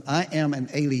something. I am an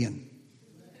alien.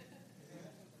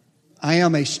 I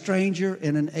am a stranger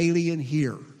and an alien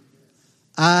here.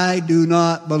 I do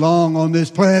not belong on this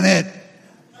planet.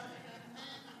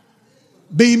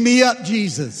 Beam me up,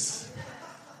 Jesus.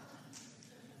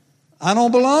 I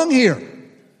don't belong here.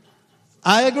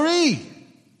 I agree.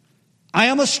 I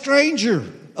am a stranger,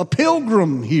 a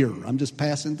pilgrim here. I'm just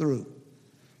passing through.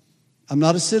 I'm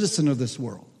not a citizen of this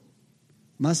world.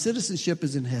 My citizenship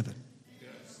is in heaven.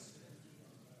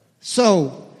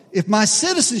 So, if my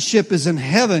citizenship is in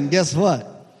heaven, guess what?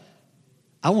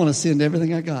 I want to send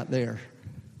everything I got there.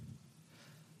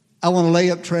 I want to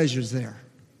lay up treasures there.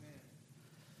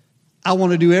 I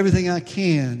want to do everything I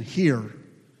can here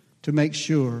to make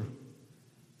sure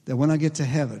that when I get to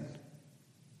heaven,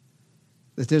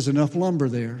 that there's enough lumber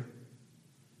there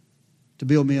to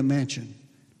build me a mansion.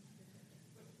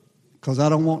 Because I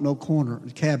don't want no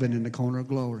cabin in the corner of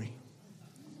glory.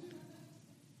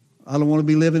 I don't want to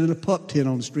be living in a pup tent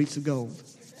on the streets of gold.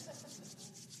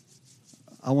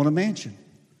 I want a mansion.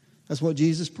 That's what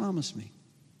Jesus promised me.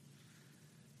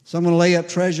 So I'm going to lay up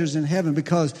treasures in heaven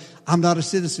because I'm not a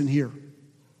citizen here.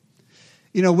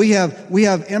 You know, we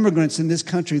have immigrants in this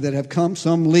country that have come,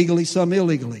 some legally, some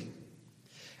illegally.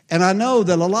 And I know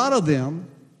that a lot of them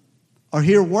are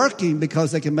here working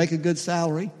because they can make a good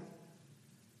salary.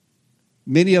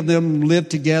 Many of them live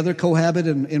together, cohabit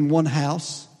in one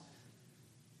house.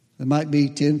 There might be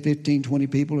 10, 15, 20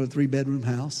 people in a 3-bedroom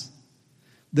house.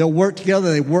 They'll work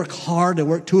together. They work hard. They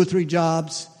work 2 or 3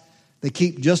 jobs. They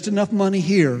keep just enough money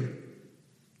here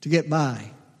to get by.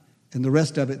 And the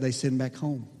rest of it they send back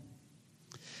home.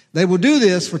 They will do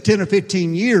this for 10 or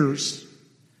 15 years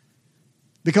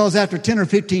because after 10 or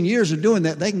 15 years of doing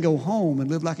that, they can go home and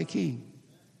live like a king.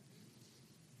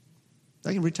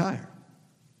 They can retire.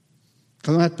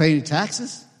 Because they don't have to pay any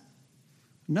taxes.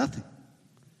 Nothing.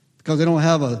 Because they don't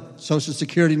have a Social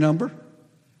Security number.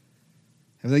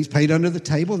 Everything's paid under the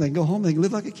table. They can go home. They can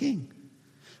live like a king.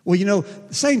 Well, you know,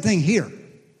 the same thing here.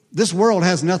 This world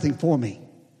has nothing for me.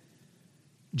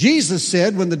 Jesus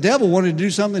said when the devil wanted to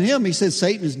do something to him, he said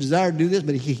Satan has desired to do this,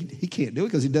 but he can't do it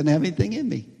because he doesn't have anything in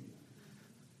me.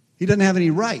 He doesn't have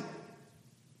any right.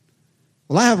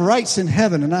 Well, I have rights in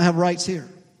heaven and I have rights here.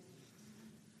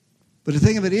 But the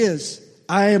thing of it is,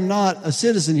 I am not a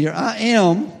citizen here. I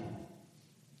am,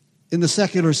 in the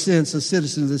secular sense, a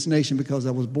citizen of this nation because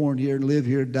I was born here and live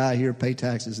here, die here, pay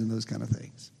taxes and those kind of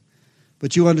things.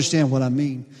 But you understand what I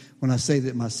mean when I say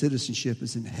that my citizenship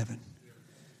is in heaven.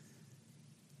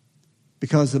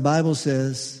 Because the Bible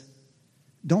says,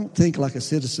 don't think like a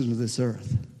citizen of this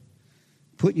earth.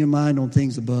 Put your mind on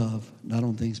things above, not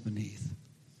on things beneath.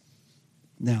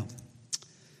 Now,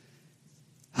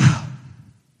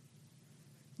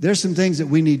 there's some things that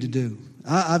we need to do.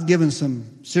 I've given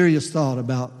some serious thought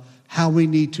about how we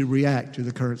need to react to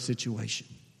the current situation.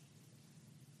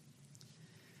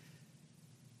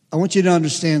 I want you to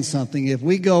understand something. If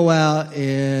we go out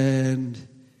and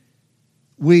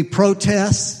we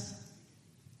protest,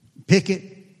 picket,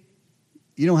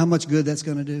 you know how much good that's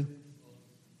going to do?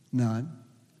 None.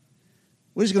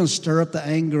 We're just going to stir up the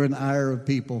anger and ire of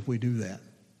people if we do that.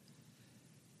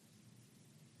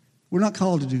 We're not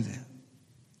called to do that.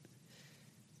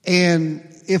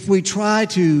 And if we try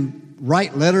to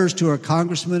write letters to our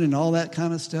congressman and all that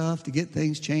kind of stuff to get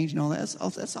things changed and all that,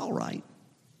 that's all right.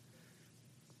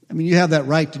 I mean, you have that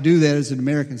right to do that as an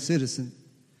American citizen.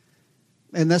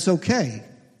 And that's okay.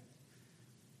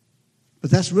 But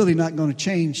that's really not going to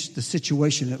change the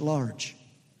situation at large.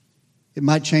 It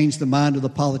might change the mind of the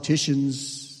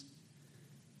politicians,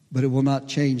 but it will not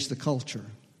change the culture.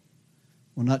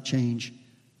 It will not change.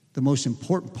 The most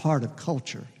important part of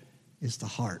culture is the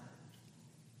heart.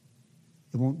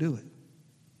 It won't do it.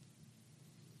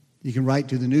 You can write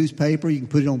to the newspaper, you can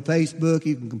put it on Facebook,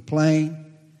 you can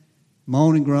complain,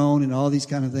 moan and groan and all these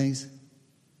kind of things.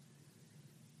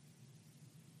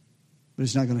 But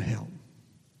it's not going to help.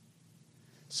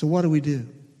 So what do?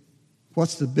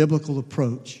 What's the biblical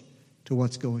approach to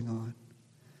what's going on?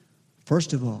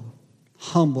 First of all,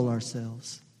 humble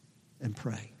ourselves and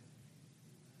pray.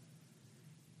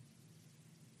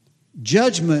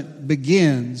 Judgment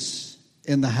begins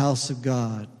in the house of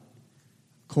God,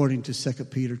 according to 2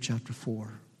 Peter chapter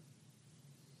 4.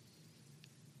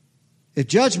 If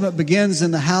judgment begins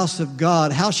in the house of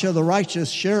God, how shall the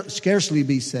righteous scarcely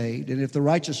be saved? And if the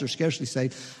righteous are scarcely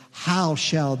saved, how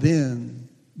shall then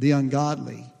the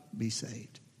ungodly be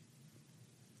saved?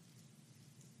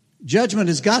 Judgment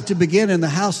has got to begin in the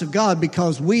house of God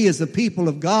because we as the people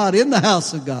of God in the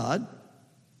house of God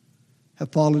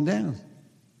have fallen down.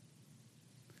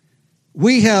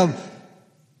 We have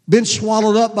been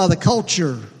swallowed up by the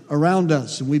culture around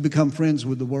us and we become friends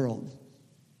with the world.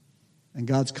 And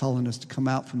God's calling us to come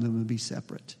out from them and be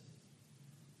separate.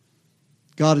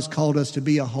 God has called us to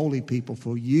be a holy people,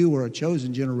 for you are a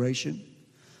chosen generation,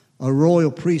 a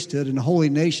royal priesthood, and a holy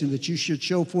nation, that you should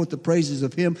show forth the praises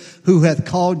of him who hath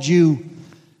called you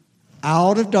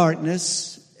out of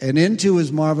darkness and into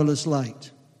his marvelous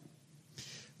light.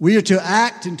 We are to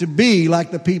act and to be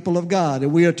like the people of God,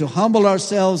 and we are to humble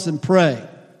ourselves and pray.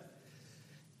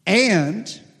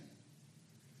 And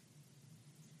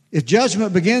If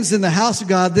judgment begins in the house of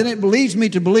God, then it leads me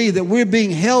to believe that we're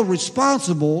being held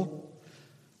responsible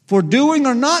for doing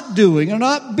or not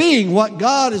being what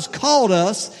God has called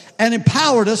us and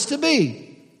empowered us to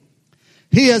be.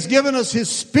 He has given us His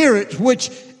Spirit, which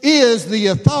is the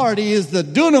authority, is the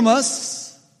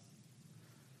dunamis,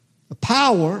 the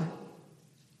power,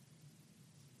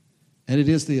 and it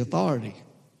is the authority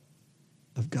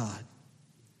of God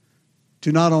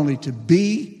to not only to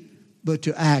be, but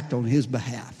to act on His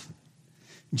behalf.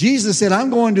 Jesus said, I'm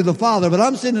going to the Father, but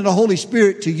I'm sending the Holy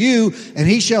Spirit to you, and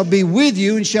He shall be with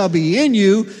you and shall be in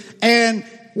you. And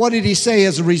what did He say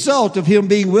as a result of Him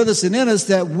being with us and in us?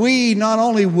 That we not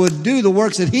only would do the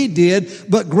works that He did,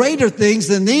 but greater things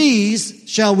than these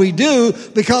shall we do,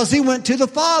 because He went to the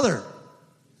Father.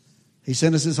 He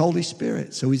sent us His Holy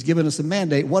Spirit. So He's given us a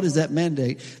mandate. What is that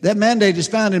mandate? That mandate is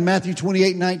found in Matthew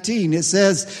 28:19. It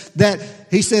says that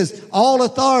He says, all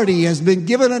authority has been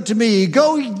given unto me.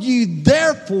 Go ye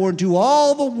therefore into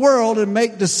all the world and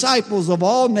make disciples of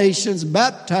all nations,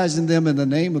 baptizing them in the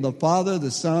name of the Father,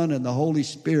 the Son, and the Holy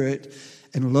Spirit.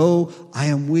 And lo, I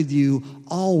am with you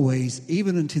always,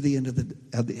 even unto the end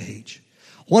of the age.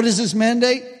 What is His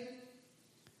mandate?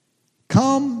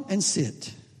 Come and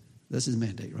sit. That's His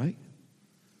mandate, right?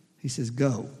 He says,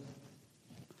 go.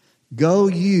 Go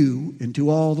you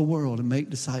into all the world and make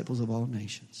disciples of all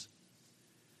nations.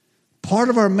 Part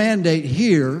of our mandate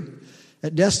here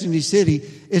at Destiny City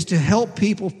is to help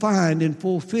people find and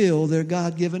fulfill their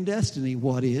God-given destiny.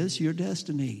 What is your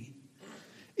destiny?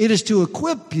 It is to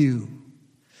equip you.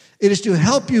 It is to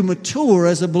help you mature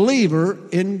as a believer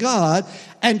in God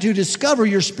and to discover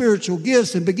your spiritual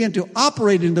gifts and begin to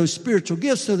operate in those spiritual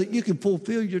gifts so that you can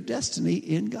fulfill your destiny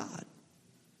in God.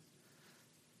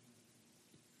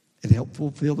 And help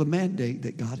fulfill the mandate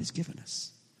that God has given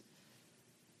us.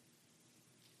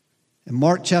 And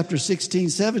Mark chapter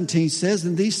 16:17 says,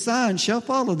 and these signs shall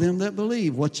follow them that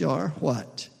believe. Which are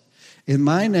what? In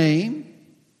my name,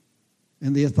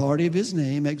 in the authority of His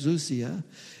name, exousia,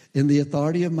 in the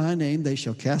authority of my name, they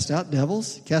shall cast out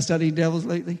devils. Cast out any devils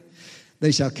lately?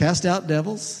 They shall cast out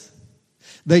devils.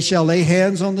 They shall lay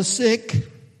hands on the sick,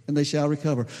 and they shall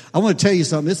recover. I want to tell you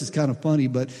something. This is kind of funny,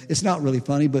 but it's not really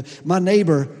funny. But my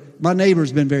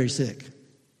neighbor's been very sick,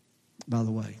 by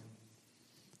the way.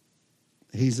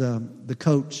 He's the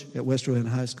coach at West Rowan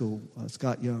High School,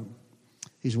 Scott Young.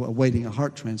 He's awaiting a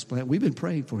heart transplant. We've been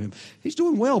praying for him. He's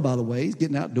doing well, by the way. He's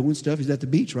getting out doing stuff. He's at the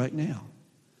beach right now.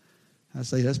 I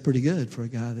say that's pretty good for a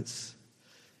guy that's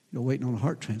waiting on a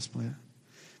heart transplant.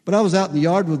 But I was out in the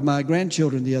yard with my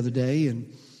grandchildren the other day,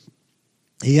 and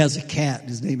he has a cat.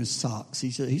 His name is Socks.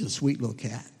 He's a sweet little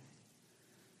cat.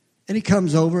 And he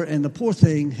comes over, and the poor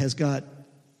thing has got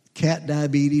cat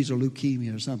diabetes or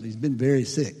leukemia or something. He's been very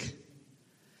sick.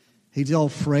 He's all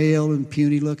frail and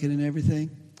puny looking and everything.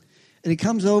 And he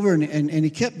comes over, and he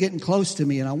kept getting close to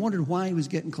me, and I wondered why he was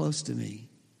getting close to me.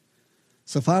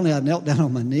 So finally I knelt down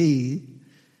on my knee,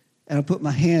 and I put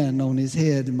my hand on his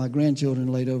head, and my grandchildren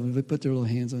laid over, and they put their little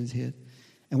hands on his head.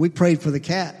 And we prayed for the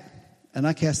cat, and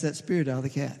I cast that spirit out of the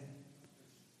cat.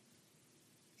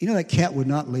 You know that cat would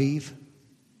not leave.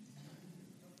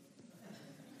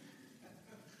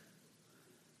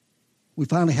 We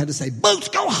finally had to say, Boots,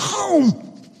 go home.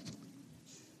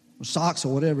 Or Socks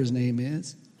or whatever his name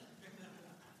is.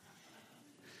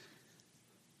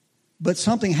 But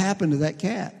something happened to that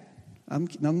cat. I'm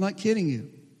not kidding you.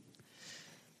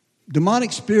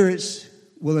 Demonic spirits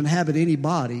will inhabit any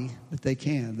body that they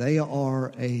can. They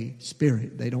are a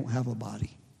spirit. They don't have a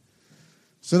body.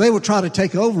 So they will try to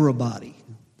take over a body.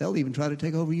 They'll even try to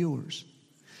take over yours.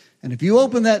 And if you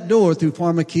open that door through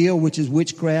pharmakia, which is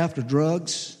witchcraft or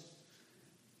drugs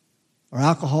or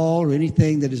alcohol or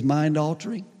anything that is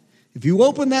mind-altering, if you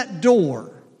open that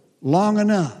door long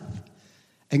enough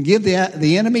and give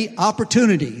the enemy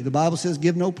opportunity, the Bible says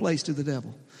give no place to the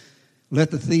devil.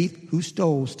 Let the thief who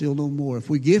stole steal no more. If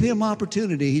we give him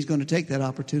opportunity, he's going to take that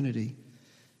opportunity.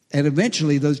 And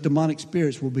eventually those demonic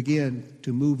spirits will begin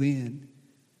to move in.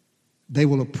 They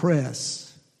will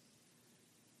oppress.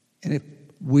 And if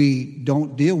we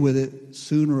don't deal with it,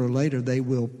 sooner or later they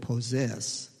will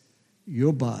possess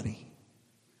your body.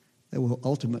 They will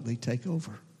ultimately take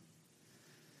over.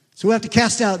 So we have to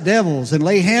cast out devils and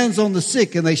lay hands on the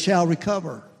sick, and they shall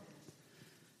recover.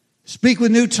 Speak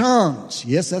with new tongues.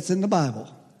 Yes, that's in the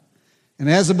Bible. And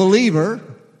as a believer,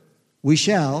 we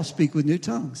shall speak with new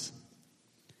tongues.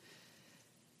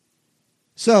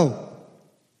 So,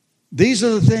 these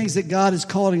are the things that God is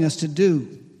calling us to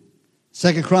do.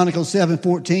 2 Chronicles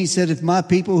 7:14 said, if my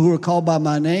people who are called by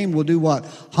my name will do what?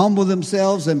 Humble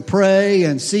themselves and pray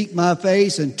and seek my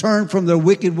face and turn from their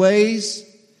wicked ways,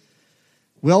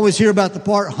 We always hear about the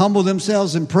part, humble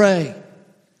themselves and pray.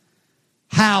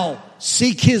 How?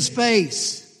 Seek His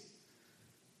face.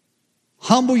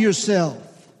 Humble yourself.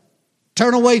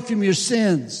 Turn away from your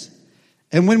sins.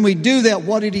 And when we do that,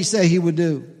 what did He say He would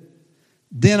do?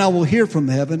 Then I will hear from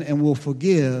heaven and will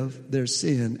forgive their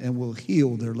sin and will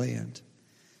heal their land.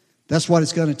 That's what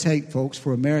it's going to take, folks,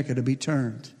 for America to be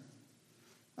turned.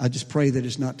 I just pray that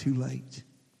it's not too late.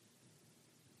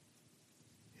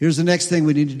 Here's the next thing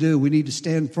we need to do. We need to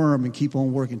stand firm and keep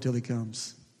on working until He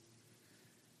comes.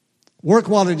 Work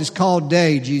while it is called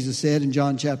day, Jesus said in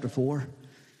John chapter 4.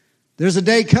 There's a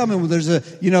day coming.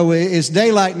 It's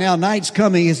daylight now. Night's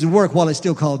coming. It's to work while it's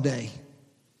still called day.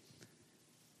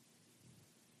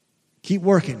 Keep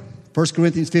working. 1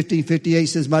 Corinthians 15:58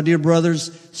 says, my dear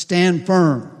brothers, stand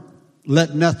firm.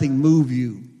 Let nothing move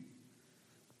you.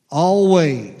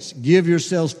 Always give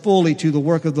yourselves fully to the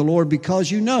work of the Lord, because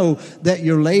you know that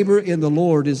your labor in the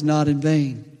Lord is not in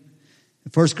vain.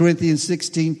 1 Corinthians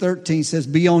 16:13 says,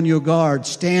 be on your guard,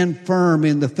 stand firm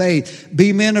in the faith,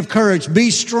 be men of courage, be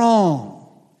strong,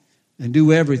 and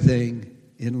do everything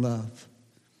in love.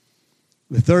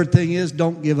 The third thing is,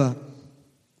 don't give up.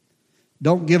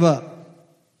 Don't give up.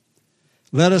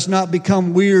 Let us not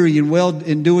become weary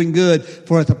in doing good,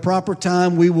 for at the proper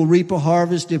time we will reap a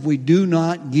harvest if we do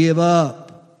not give up.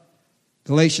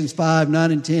 Galatians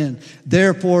 5:9 and 10.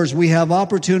 Therefore, as we have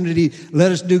opportunity,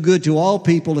 let us do good to all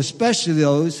people, especially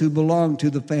those who belong to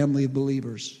the family of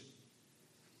believers.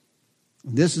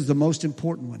 And this is the most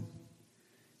important one.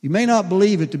 You may not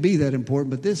believe it to be that important,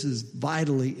 but this is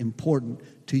vitally important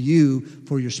to you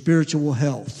for your spiritual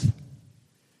health.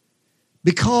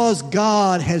 Because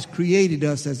God has created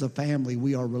us as a family,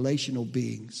 we are relational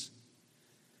beings.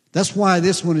 That's why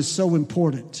this one is so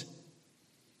important.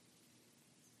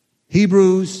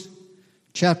 Hebrews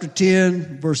chapter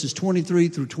 10, verses 23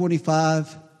 through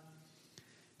 25.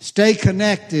 Stay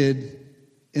connected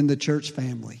in the church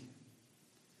family.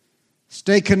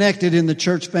 Stay connected in the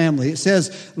church family. It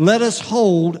says, let us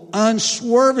hold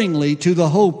unswervingly to the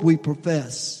hope we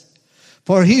profess.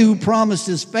 For He who promised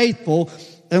is faithful.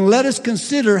 And let us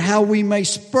consider how we may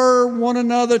spur one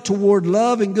another toward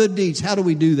love and good deeds. How do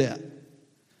we do that?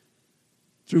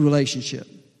 Through relationship.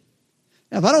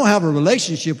 Now, if I don't have a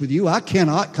relationship with you, I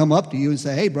cannot come up to you and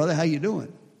say, hey, brother, how you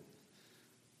doing?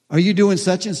 Are you doing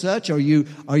such and such? Are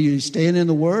you staying in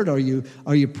the Word? Are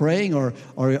you praying? Or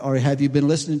have you been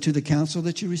listening to the counsel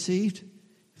that you received?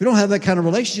 If we don't have that kind of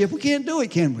relationship, we can't do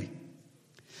it, can we?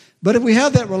 But if we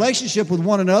have that relationship with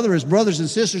one another as brothers and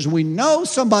sisters, and we know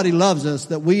somebody loves us,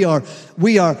 that we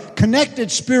are connected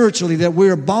spiritually, that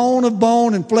we're bone of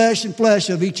bone and flesh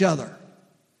of each other,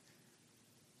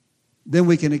 then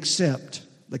we can accept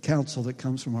the counsel that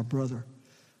comes from our brother,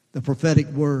 the prophetic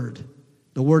word,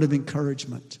 the word of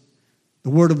encouragement,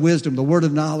 the word of wisdom, the word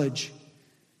of knowledge,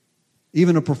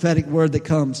 even a prophetic word that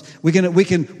comes. We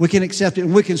can accept it,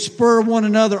 and we can spur one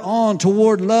another on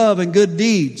toward love and good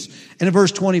deeds. And in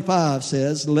verse 25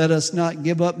 says, let us not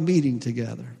give up meeting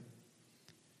together,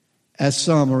 as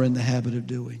some are in the habit of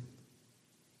doing.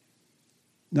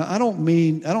 Now, I don't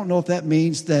know if that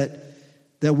means that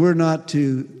we're not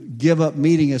to give up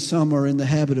meeting as some are in the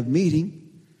habit of meeting,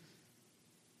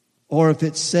 or if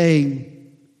it's saying,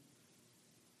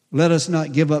 let us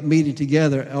not give up meeting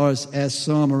together as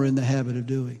some are in the habit of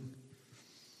doing.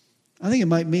 I think it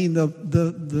might mean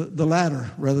the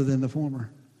latter rather than the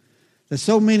former. That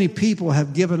so many people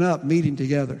have given up meeting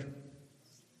together.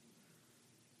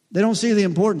 They don't see the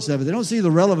importance of it. They don't see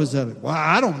the relevance of it. Well,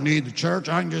 I don't need the church.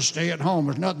 I can just stay at home.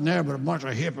 There's nothing there but a bunch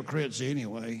of hypocrites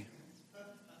anyway.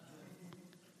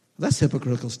 That's a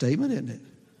hypocritical statement, isn't it?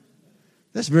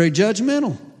 That's very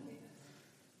judgmental.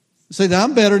 Say that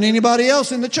I'm better than anybody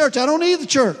else in the church. I don't need the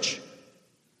church.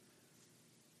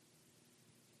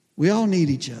 We all need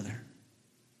each other.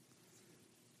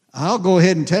 I'll go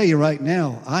ahead and tell you right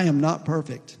now, I am not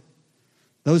perfect.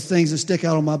 Those things that stick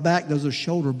out on my back, those are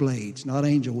shoulder blades, not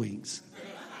angel wings.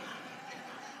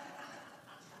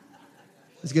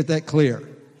 Let's get that clear.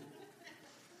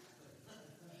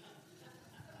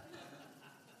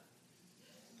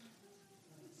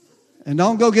 And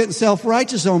don't go getting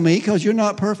self-righteous on me, because you're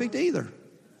not perfect either.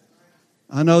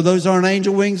 I know those aren't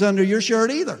angel wings under your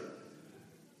shirt either.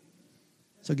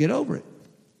 So get over it.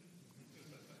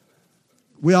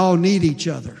 We all need each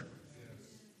other.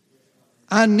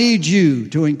 I need you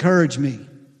to encourage me.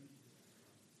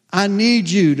 I need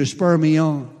you to spur me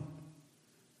on.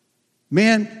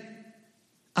 Man,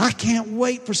 I can't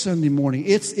wait for Sunday morning.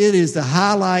 It is the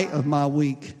highlight of my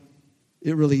week.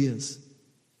 It really is.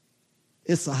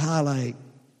 It's the highlight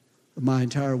of my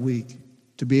entire week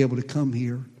to be able to come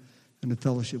here and to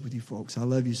fellowship with you folks. I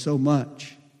love you so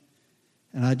much.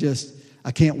 And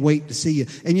I can't wait to see you.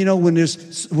 And you know,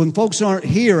 when folks aren't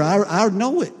here, I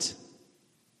know it.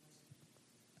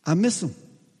 I miss them.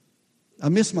 I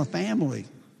miss my family.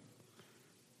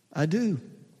 I do.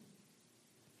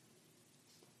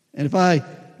 And if I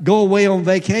go away on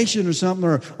vacation or something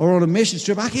or on a mission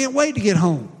trip, I can't wait to get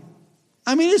home.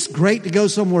 I mean, it's great to go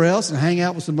somewhere else and hang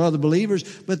out with some other believers,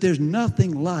 but there's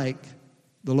nothing like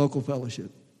the local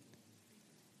fellowship.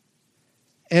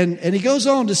 And he goes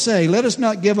on to say, let us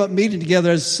not give up meeting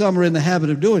together as some are in the habit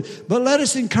of doing, but let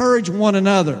us encourage one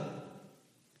another.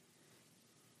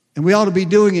 And we ought to be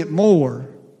doing it more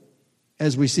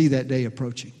as we see that day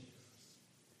approaching.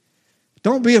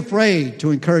 Don't be afraid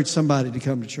to encourage somebody to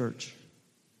come to church.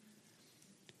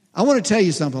 I want to tell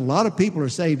you something. A lot of people are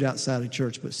saved outside of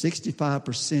church, but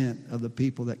 65% of the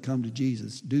people that come to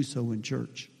Jesus do so in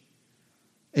church.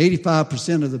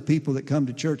 85% of the people that come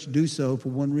to church do so for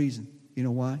one reason. You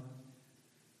know why?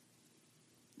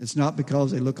 It's not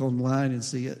because they look online and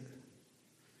see it.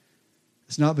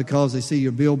 It's not because they see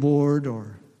your billboard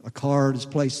or a card is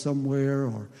placed somewhere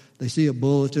or they see a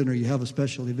bulletin or you have a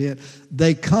special event.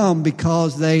 They come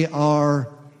because they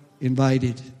are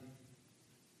invited.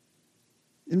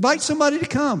 Invite somebody to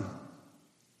come.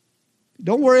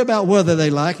 Don't worry about whether they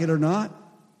like it or not.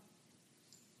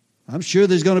 I'm sure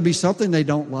there's going to be something they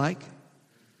don't like.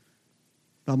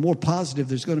 I'm more positive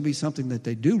there's going to be something that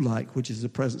they do like, which is the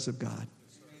presence of God.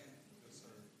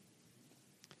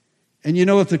 And you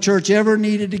know, if the church ever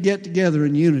needed to get together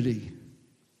in unity,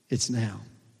 it's now.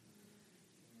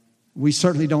 We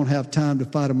certainly don't have time to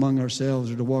fight among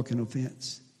ourselves or to walk in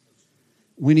offense.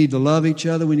 We need to love each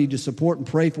other. We need to support and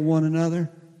pray for one another.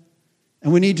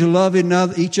 And we need to love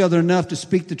each other enough to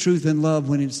speak the truth in love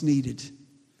when it's needed.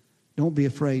 Don't be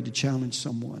afraid to challenge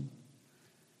someone.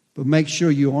 But make sure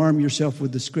you arm yourself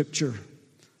with the Scripture,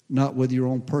 not with your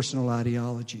own personal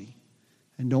ideology.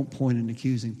 And don't point an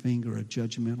accusing finger or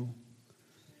judgmental.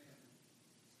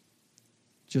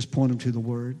 Just point them to the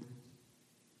Word.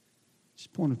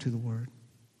 Just point them to the Word.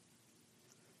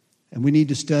 And we need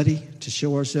to study to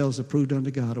show ourselves approved unto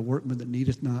God, a workman that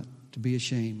needeth not to be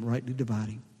ashamed, rightly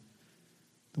dividing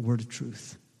the word of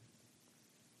truth.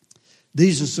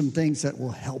 These are some things that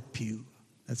will help you.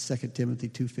 That's 2 Timothy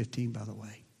 2:15, by the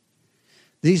way.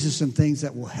 These are some things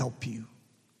that will help you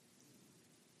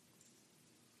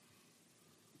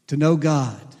to know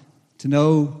God, to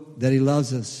know that He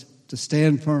loves us, to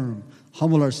stand firm,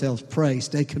 humble ourselves, pray,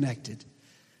 stay connected.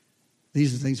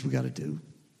 These are things we got to do.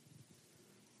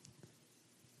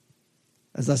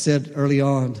 As I said early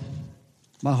on,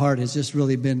 my heart has just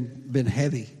really been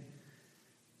heavy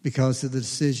because of the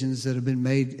decisions that have been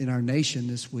made in our nation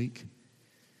this week.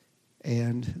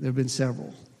 And there have been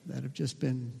several that have just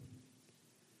been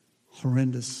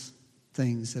horrendous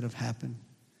things that have happened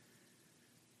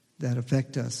that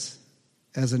affect us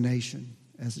as a nation,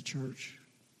 as a church.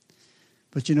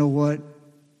 But you know what?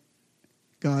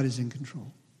 God is in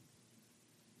control.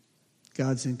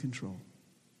 God's in control.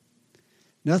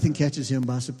 Nothing catches Him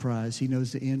by surprise. He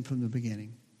knows the end from the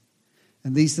beginning.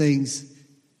 And these things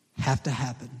have to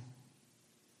happen.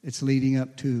 It's leading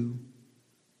up to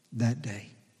that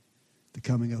day, the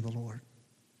coming of the Lord.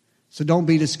 So don't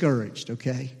be discouraged,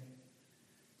 okay?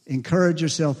 Encourage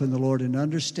yourself in the Lord and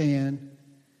understand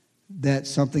that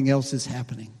something else is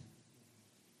happening.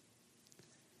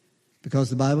 Because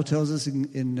the Bible tells us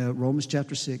in Romans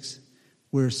chapter 6,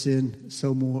 where sin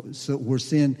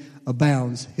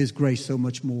abounds, His grace so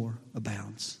much more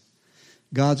abounds.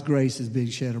 God's grace is being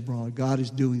shed abroad. God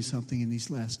is doing something in these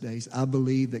last days. I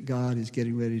believe that God is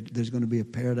getting ready. There's going to be a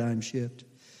paradigm shift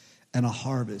and a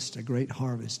harvest, a great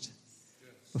harvest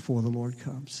before the Lord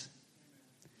comes.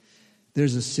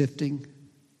 There's a sifting.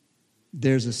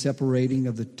 There's a separating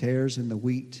of the tares and the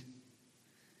wheat.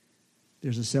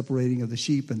 There's a separating of the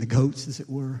sheep and the goats, as it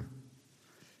were.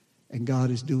 And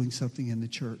God is doing something in the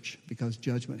church because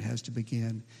judgment has to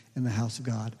begin in the house of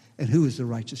God. And who is the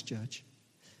righteous judge?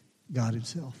 God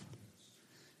Himself.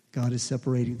 God is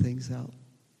separating things out.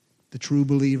 The true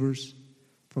believers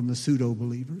from the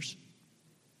pseudo-believers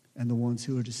and the ones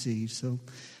who are deceived. So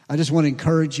I just want to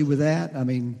encourage you with that. I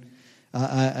mean,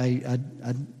 I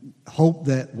hope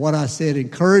that what I said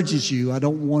encourages you. I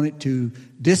don't want it to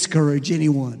discourage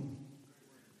anyone.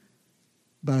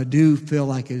 But I do feel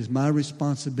like it is my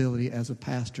responsibility as a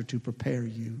pastor to prepare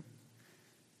you,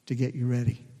 to get you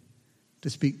ready, to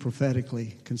speak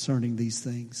prophetically concerning these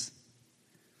things.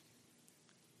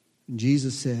 And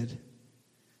Jesus said,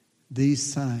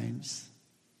 these signs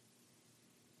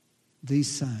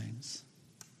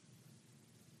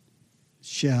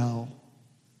shall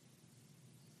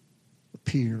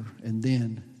appear, and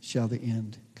then shall the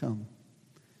end come.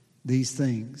 These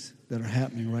things that are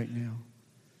happening right now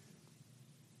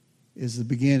is the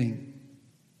beginning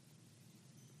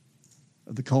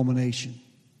of the culmination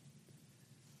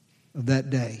of that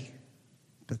day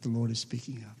that the Lord is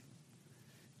speaking of.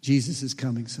 Jesus is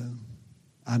coming soon.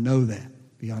 I know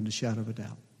that beyond a shadow of a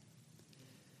doubt.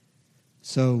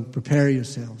 So prepare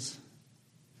yourselves.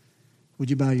 Would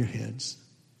you bow your heads?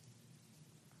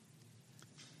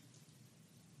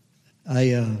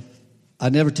 I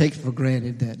never take for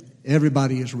granted that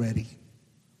everybody is ready.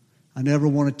 I never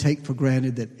want to take for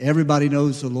granted that everybody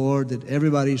knows the Lord, that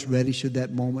everybody's ready should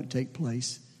that moment take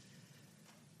place.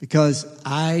 Because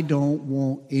I don't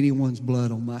want anyone's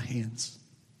blood on my hands.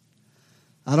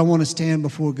 I don't want to stand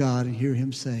before God and hear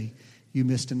Him say, you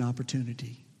missed an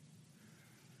opportunity.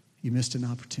 You missed an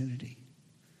opportunity.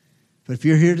 But if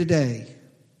you're here today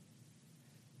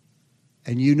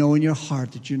and you know in your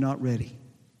heart that you're not ready,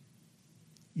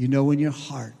 you know in your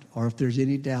heart, or if there's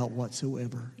any doubt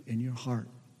whatsoever in your heart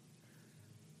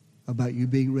about you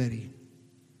being ready,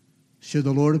 should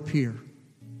the Lord appear,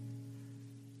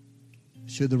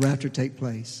 should the rapture take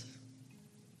place,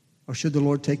 or should the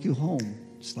Lord take you home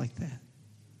just like that,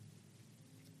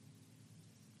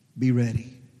 be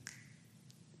ready.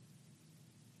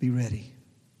 Be ready.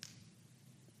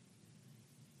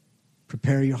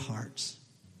 Prepare your hearts.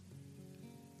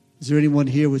 Is there anyone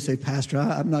here who would say, Pastor,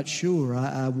 I'm not sure.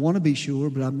 I want to be sure,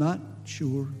 but I'm not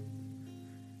sure.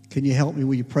 Can you help me?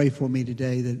 Will you pray for me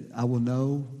today that I will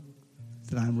know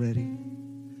that I'm ready?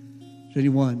 Is there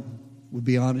anyone who would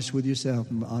be honest with yourself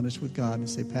and honest with God and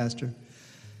say, Pastor,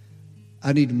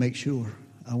 I need to make sure.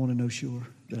 I want to know sure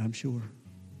that I'm sure,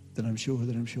 that I'm sure,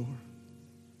 that I'm sure.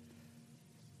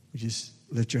 You just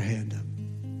lift your hand up.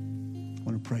 I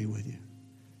want to pray with you.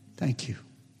 Thank you.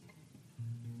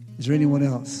 Is there anyone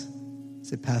else?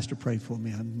 Say, Pastor, pray for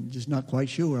me. I'm just not quite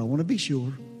sure. I want to be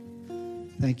sure.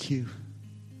 Thank you.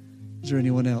 Is there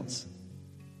anyone else?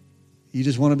 You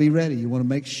just want to be ready. You want to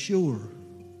make sure.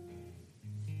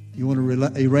 You want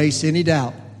to erase any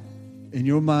doubt in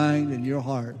your mind and your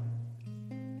heart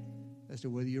as to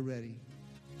whether you're ready.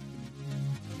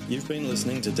 You've been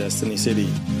listening to Destiny City,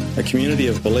 a community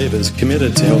of believers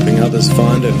committed to helping others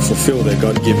find and fulfill their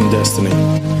God-given destiny.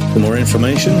 For more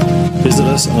information, visit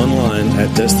us online at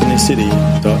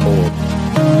destinycity.org.